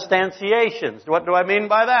multiple instantiations. What do I mean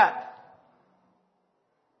by that?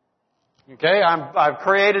 Okay, I've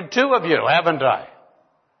created two of you, haven't I?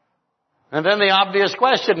 And then the obvious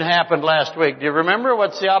question happened last week. Do you remember?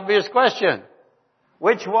 What's the obvious question?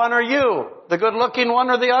 Which one are you? The good-looking one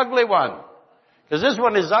or the ugly one? Because this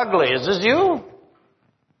one is ugly. Is this you?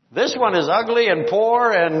 This one is ugly and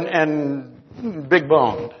poor and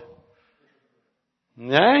big-boned.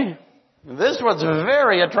 Okay? This one's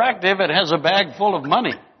very attractive and has a bag full of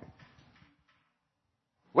money.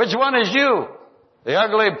 Which one is you? The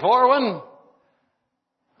ugly, poor one?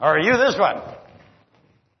 Or are you this one?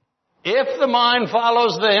 If the mind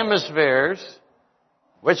follows the hemispheres,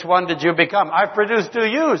 which one did you become? I've produced two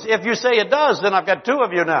yous. If you say it does, then I've got two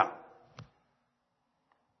of you now.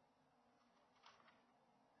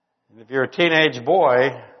 And if you're a teenage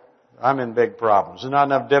boy, I'm in big problems. There's not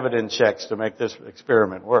enough dividend checks to make this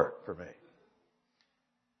experiment work for me.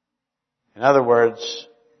 In other words,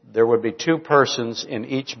 there would be two persons in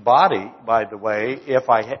each body, by the way, if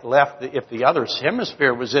the other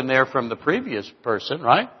hemisphere was in there from the previous person,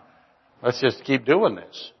 right? Let's just keep doing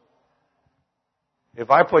this. If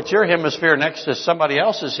I put your hemisphere next to somebody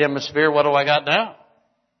else's hemisphere, what do I got now?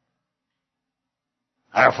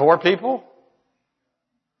 I have four people?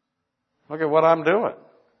 Look at what I'm doing.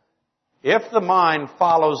 If the mind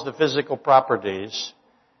follows the physical properties,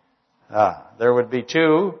 there would be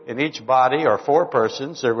two in each body, or four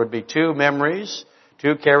persons. There would be two memories,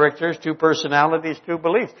 two characters, two personalities, two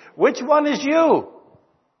beliefs. Which one is you?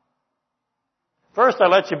 First I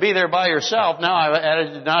let you be there by yourself. Now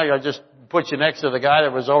I just put you next to the guy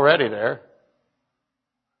that was already there.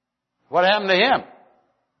 What happened to him?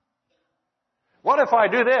 What if I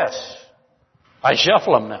do this? I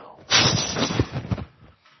shuffle him now.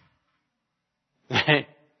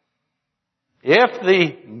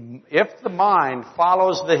 If the mind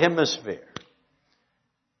follows the hemisphere,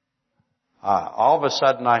 all of a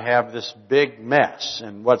sudden I have this big mess.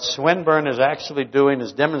 And what Swinburne is actually doing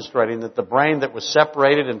is demonstrating that the brain that was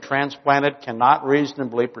separated and transplanted cannot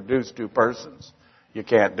reasonably produce two persons. You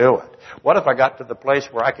can't do it. What if I got to the place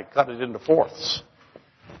where I could cut it into fourths?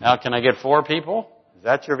 Now, can I get four people? Is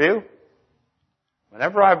that your view?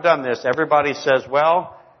 Whenever I've done this, everybody says,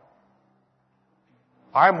 well,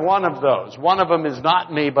 I'm one of those. One of them is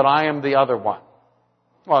not me, but I am the other one.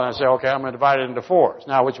 Well, then I say, okay, I'm going to divide it into fours.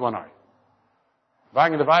 Now, which one are you? If I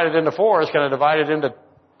can divide it into fours, can I divide it into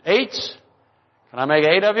eights? Can I make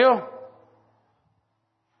 8 of you?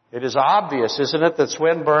 It is obvious, isn't it, that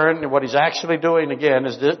Swinburne, what he's actually doing again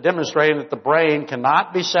is demonstrating that the brain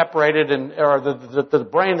cannot be separated, or the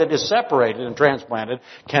brain that is separated and transplanted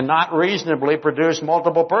cannot reasonably produce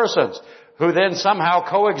multiple persons, who then somehow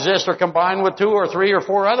coexist or combine with 2 or 3 or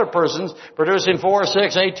 4 other persons, producing 4,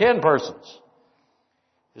 6, 8, 10 persons.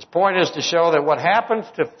 His point is to show that what happens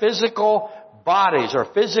to physical bodies or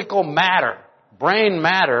physical matter, brain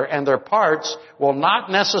matter and their parts, will not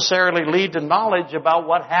necessarily lead to knowledge about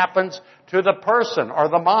what happens to the person or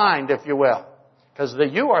the mind, if you will. Because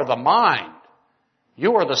you are the mind.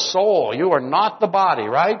 You are the soul. You are not the body,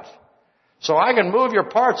 right? So I can move your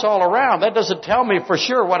parts all around. That doesn't tell me for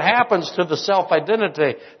sure what happens to the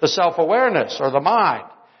self-identity, the self-awareness, or the mind.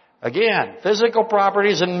 Again, physical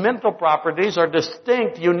properties and mental properties are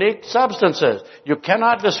distinct, unique substances. You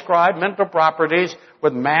cannot describe mental properties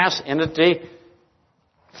with mass entity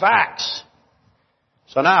facts.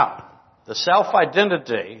 So now, the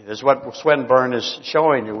self-identity is what Swinburne is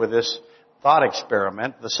showing you with this thought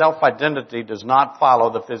experiment. The self-identity does not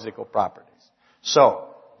follow the physical properties. So,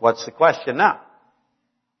 what's the question now?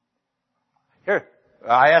 Here,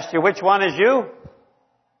 I asked you, which one is you?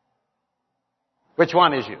 Which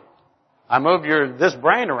one is you? I moved this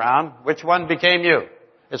brain around. Which one became you?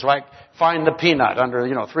 It's like find the peanut under,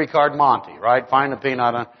 3-card Monte, right? Find the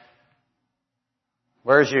peanut.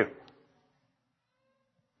 Where's you?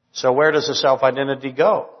 So where does the self-identity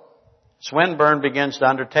go? Swinburne begins to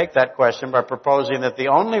undertake that question by proposing that the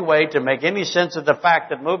only way to make any sense of the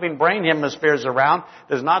fact that moving brain hemispheres around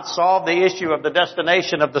does not solve the issue of the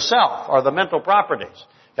destination of the self or the mental properties.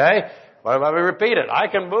 Okay? Well, let me repeat it. I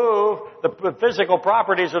can move the physical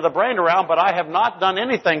properties of the brain around, but I have not done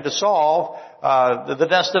anything to solve the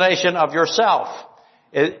destination of yourself.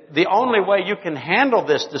 The only way you can handle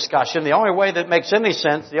this discussion, the only way that makes any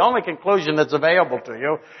sense, the only conclusion that's available to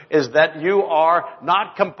you is that you are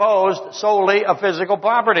not composed solely of physical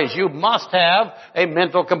properties. You must have a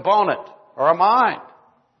mental component or a mind.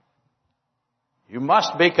 You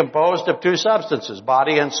must be composed of two substances,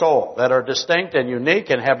 body and soul, that are distinct and unique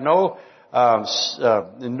and have no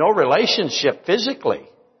relationship physically.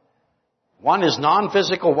 One is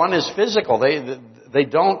non-physical, one is physical. They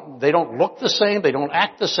don't look the same, they don't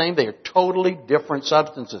act the same, they are totally different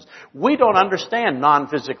substances. We don't understand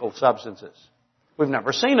non-physical substances. We've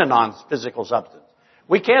never seen a non-physical substance.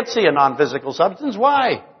 We can't see a non-physical substance.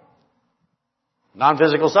 Why?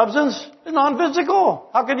 Non-physical substance is non-physical.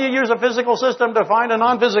 How can you use a physical system to find a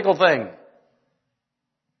non-physical thing?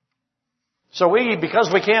 So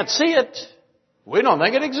because we can't see it, we don't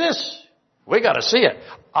think it exists. We got to see it.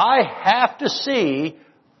 I have to see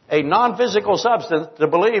a non-physical substance to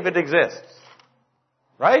believe it exists.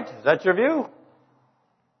 Right? Is that your view?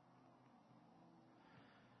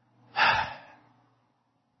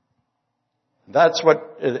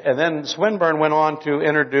 And then Swinburne went on to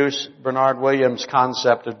introduce Bernard Williams'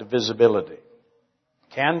 concept of divisibility.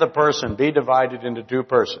 Can the person be divided into two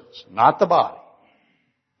persons? Not the body.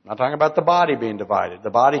 I'm not talking about the body being divided. The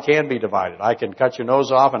body can be divided. I can cut your nose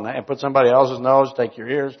off and put somebody else's nose, take your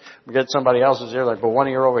ears, get somebody else's ear, like put one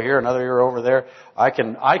ear over here, another ear over there. I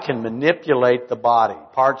can manipulate the body.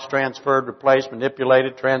 Parts transferred, replaced,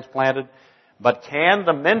 manipulated, transplanted. But can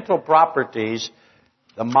the mental properties,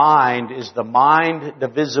 is the mind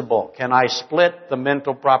divisible? Can I split the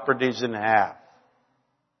mental properties in half?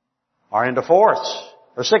 Or into fourths?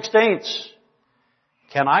 Or sixteenths?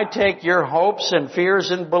 Can I take your hopes and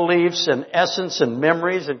fears and beliefs and essence and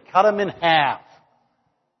memories and cut them in half?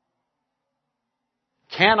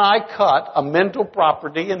 Can I cut a mental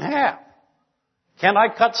property in half? Can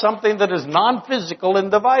I cut something that is non-physical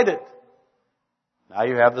and divide it? Now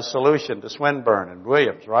you have the solution to Swinburne and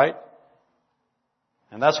Williams, right?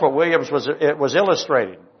 And that's what Williams was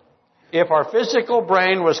illustrating. If our physical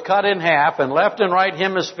brain was cut in half and left and right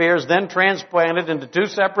hemispheres then transplanted into two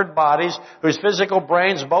separate bodies whose physical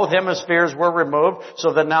brains, both hemispheres were removed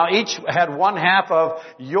so that now each had one half of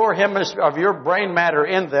your brain matter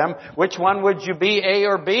in them, which one would you be, A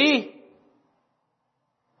or B?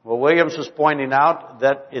 Well, Williams was pointing out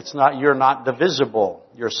that you're not divisible.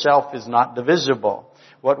 Yourself is not divisible.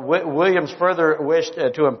 What Williams further wished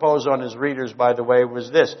to impose on his readers, by the way,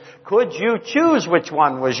 was this. Could you choose which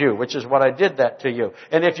one was you? Which is what I did that to you.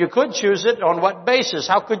 And if you could choose it, on what basis?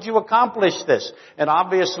 How could you accomplish this? And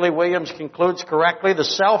obviously, Williams concludes correctly, the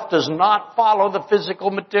self does not follow the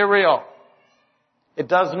physical material. It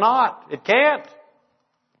does not. It can't.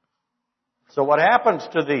 So what happens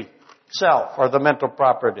to the self or the mental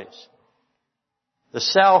properties? The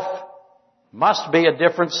self must be a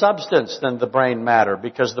different substance than the brain matter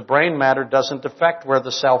because the brain matter doesn't affect where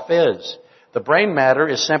the self is. The brain matter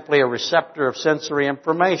is simply a receptor of sensory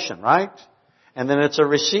information, right? And then it's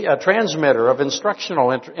a transmitter of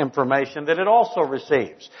instructional information that it also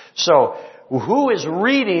receives. So, who is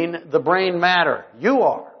reading the brain matter? You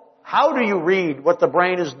are. How do you read what the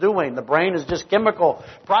brain is doing? The brain is just chemical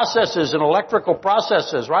processes and electrical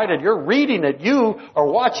processes, right? And you're reading it. You are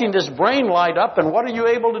watching this brain light up, and what are you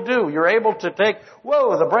able to do? You're able to take,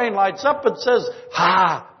 whoa, the brain lights up and says,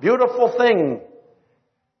 beautiful thing.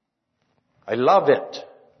 I love it.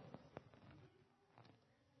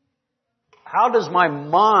 How does my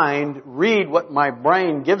mind read what my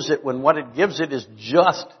brain gives it when what it gives it is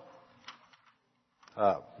just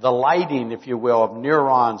the lighting, if you will, of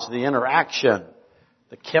neurons, the interaction,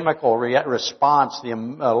 the chemical response, the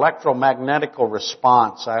electromagnetical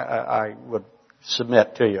response, I would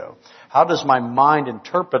submit to you. How does my mind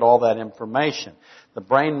interpret all that information? The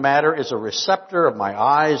brain matter is a receptor of my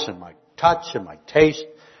eyes and my touch and my taste,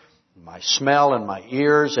 my smell and my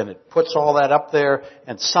ears, and it puts all that up there,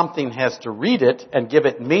 and something has to read it and give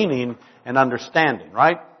it meaning and understanding,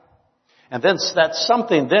 right? And then that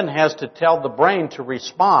something then has to tell the brain to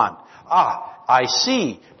respond. I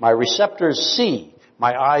see. My receptors see.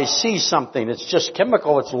 My eyes see something. It's just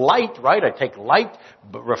chemical. It's light, right? I take light,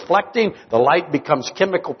 reflecting. The light becomes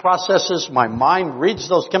chemical processes. My mind reads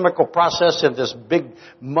those chemical processes in this big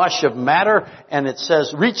mush of matter, and it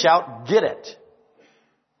says, reach out, get it.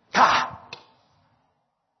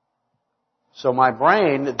 So my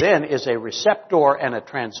brain then is a receptor and a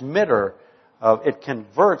transmitter of, it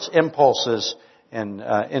converts impulses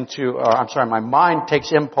my mind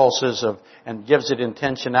takes impulses and gives it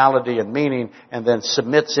intentionality and meaning, and then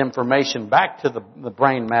submits information back to the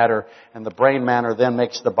brain matter, and the brain matter then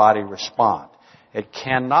makes the body respond. The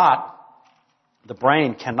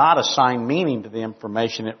brain cannot assign meaning to the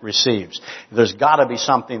information it receives. There's got to be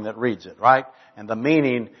something that reads it, right? And the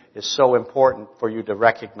meaning is so important for you to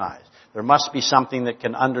recognize. There must be something that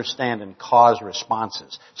can understand and cause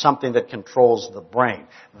responses. Something that controls the brain.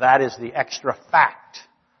 That is the extra fact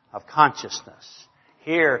of consciousness.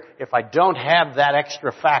 Here, if I don't have that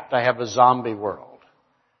extra fact, I have a zombie world.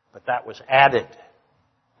 But that was added.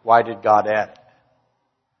 Why did God add it?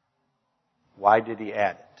 Why did He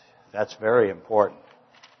add it? That's very important.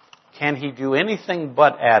 Can He do anything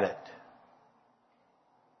but add it?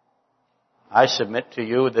 I submit to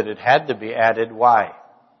you that it had to be added. Why?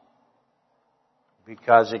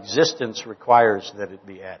 Because existence requires that it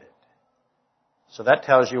be added. So that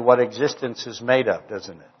tells you what existence is made of,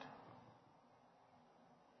 doesn't it?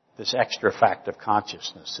 This extra fact of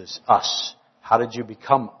consciousness is us. How did we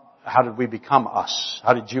become us?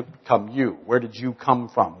 How did you become you? Where did you come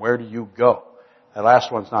from? Where do you go? That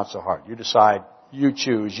last one's not so hard. You decide, you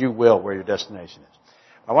choose, you will where your destination is.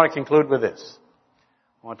 I want to conclude with this.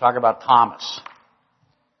 I want to talk about Thomas.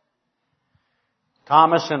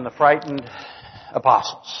 Thomas and the frightened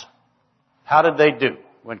apostles. How did they do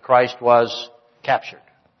when Christ was captured?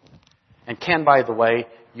 And can, by the way,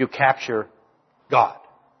 you capture God?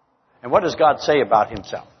 And what does God say about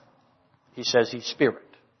Himself? He says He's Spirit.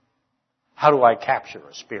 How do I capture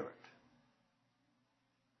a spirit?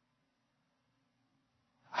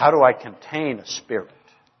 How do I contain a spirit?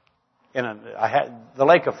 The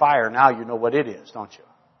lake of fire, now you know what it is, don't you?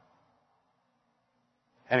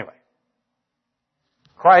 Anyway,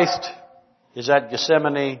 Christ is at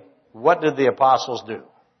Gethsemane. What did the apostles do?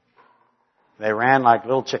 They ran like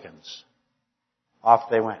little chickens. Off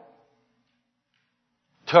they went.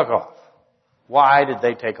 Took off. Why did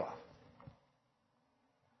they take off?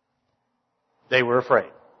 They were afraid.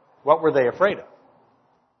 What were they afraid of?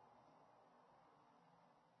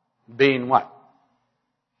 Being what?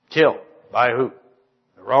 Killed. By who?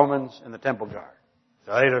 The Romans and the temple guard.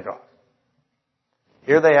 So they took off.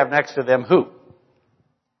 Here they have next to them who?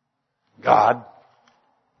 God.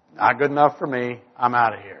 Not good enough for me. I'm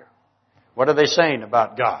out of here. What are they saying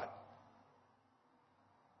about God?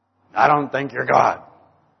 I don't think you're God.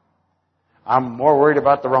 I'm more worried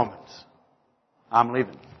about the Romans. I'm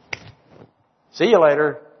leaving. See you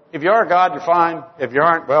later. If you are God, you're fine. If you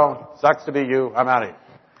aren't, well, sucks to be you. I'm out of here.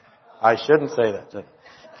 I shouldn't say that.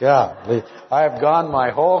 God, I have gone my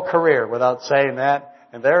whole career without saying that,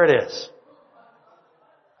 and there it is.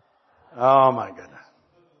 Oh my goodness.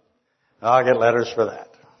 I'll get letters for that.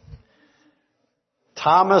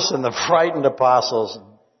 Thomas and the frightened apostles,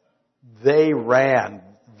 they ran.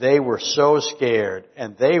 They were so scared,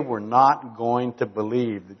 and they were not going to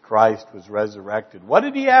believe that Christ was resurrected. What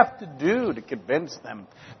did He have to do to convince them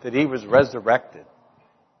that He was resurrected?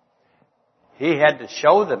 He had to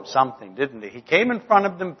show them something, didn't He? He came in front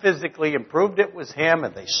of them physically and proved it was Him,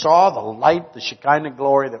 and they saw the light, the Shekinah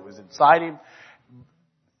glory that was inside Him.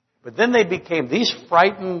 But then they became these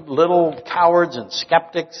frightened little cowards and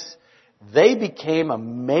skeptics. They became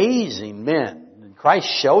amazing men. And Christ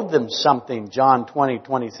showed them something, John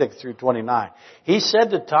 20:26 through 29. He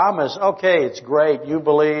said to Thomas, okay, it's great. You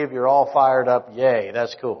believe. You're all fired up. Yay,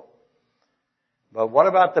 that's cool. But what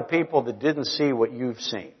about the people that didn't see what you've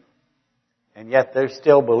seen? And yet they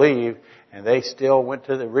still believe, and they still went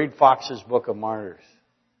to read Fox's Book of Martyrs.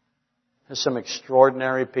 There's some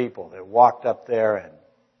extraordinary people that walked up there and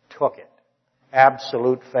took it.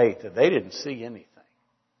 Absolute faith that they didn't see anything.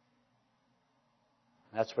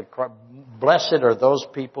 That's what Christ, blessed are those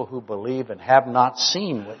people who believe and have not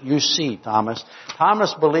seen what you see, Thomas.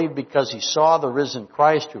 Thomas believed because he saw the risen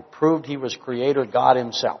Christ who proved He was Creator God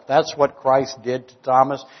Himself. That's what Christ did to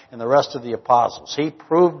Thomas and the rest of the apostles. He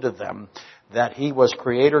proved to them that He was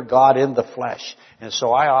Creator God in the flesh. And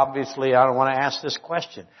so I don't want to ask this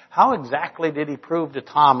question. How exactly did He prove to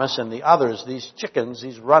Thomas and the others, these chickens,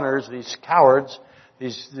 these runners, these cowards,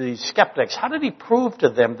 these skeptics, how did He prove to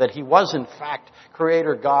them that He was in fact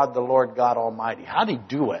Creator God, the Lord God Almighty? How did He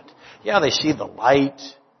do it? Yeah, they see the light.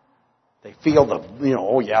 They feel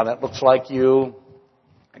oh yeah, that looks like you.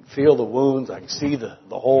 I can feel the wounds. I can see the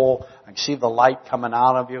hole. I can see the light coming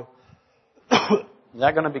out of you. Is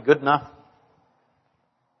that going to be good enough?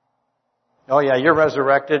 Oh yeah, you're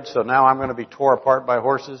resurrected, so now I'm going to be tore apart by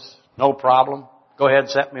horses. No problem. Go ahead,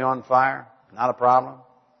 set me on fire. Not a problem.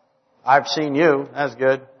 I've seen you. That's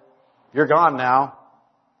good. You're gone now.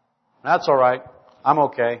 That's all right. I'm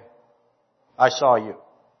okay. I saw you.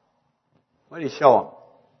 What did He show them?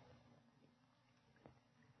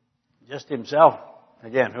 Just Himself.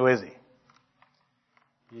 Again, who is He?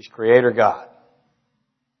 He's Creator God.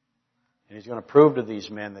 And He's going to prove to these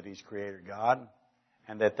men that He's Creator God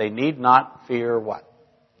and that they need not fear what?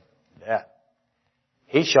 Death.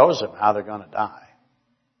 He shows them how they're going to die.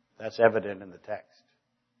 That's evident in the text.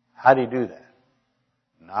 How do you do that?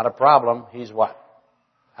 Not a problem. He's what?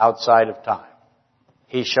 Outside of time.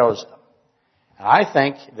 He shows them. And I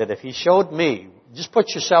think that if He showed me, just put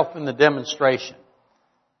yourself in the demonstration.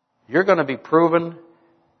 You're going to be proven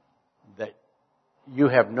that you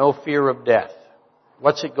have no fear of death.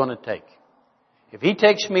 What's it going to take? If He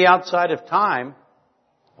takes me outside of time,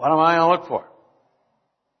 what am I going to look for?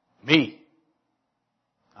 Me.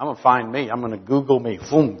 I'm going to find me. I'm going to Google me.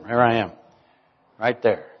 Boom, here I am. Right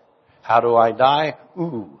there. How do I die?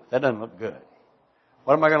 Ooh, that doesn't look good.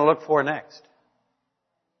 What am I going to look for next?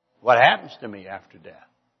 What happens to me after death?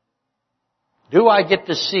 Do I get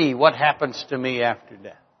to see what happens to me after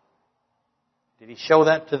death? Did He show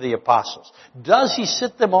that to the apostles? Does He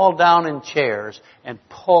sit them all down in chairs and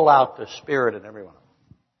pull out the Spirit in every one of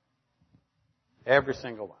them? Every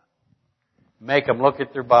single one. Make them look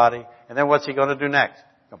at their body. And then what's He going to do next?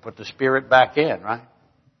 He's going to put the Spirit back in, right?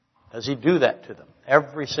 Does He do that to them?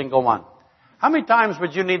 Every single one. How many times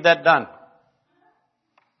would you need that done?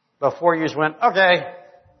 Before you just went, okay,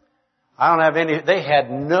 I don't have any. They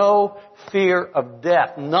had no fear of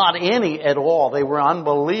death. Not any at all. They were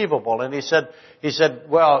unbelievable. And He said,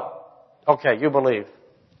 well, okay, you believe.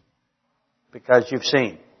 Because you've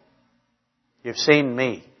seen. You've seen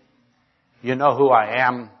me. You know who I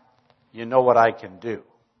am. You know what I can do.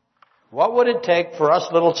 What would it take for us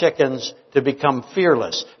little chickens to become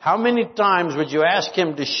fearless? How many times would you ask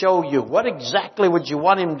Him to show you? What exactly would you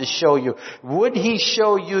want Him to show you? Would He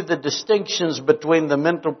show you the distinctions between the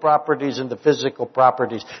mental properties and the physical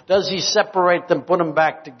properties? Does He separate them, put them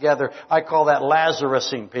back together? I call that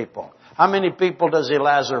Lazarusing people. How many people does He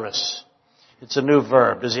Lazarus? It's a new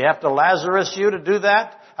verb. Does He have to Lazarus you to do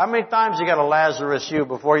that? How many times you got to Lazarus you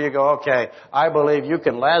before you go, okay, I believe you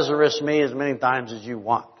can Lazarus me as many times as you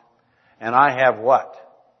want. And I have what?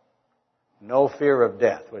 No fear of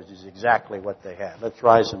death, which is exactly what they had. Let's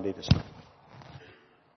rise and be dismissed.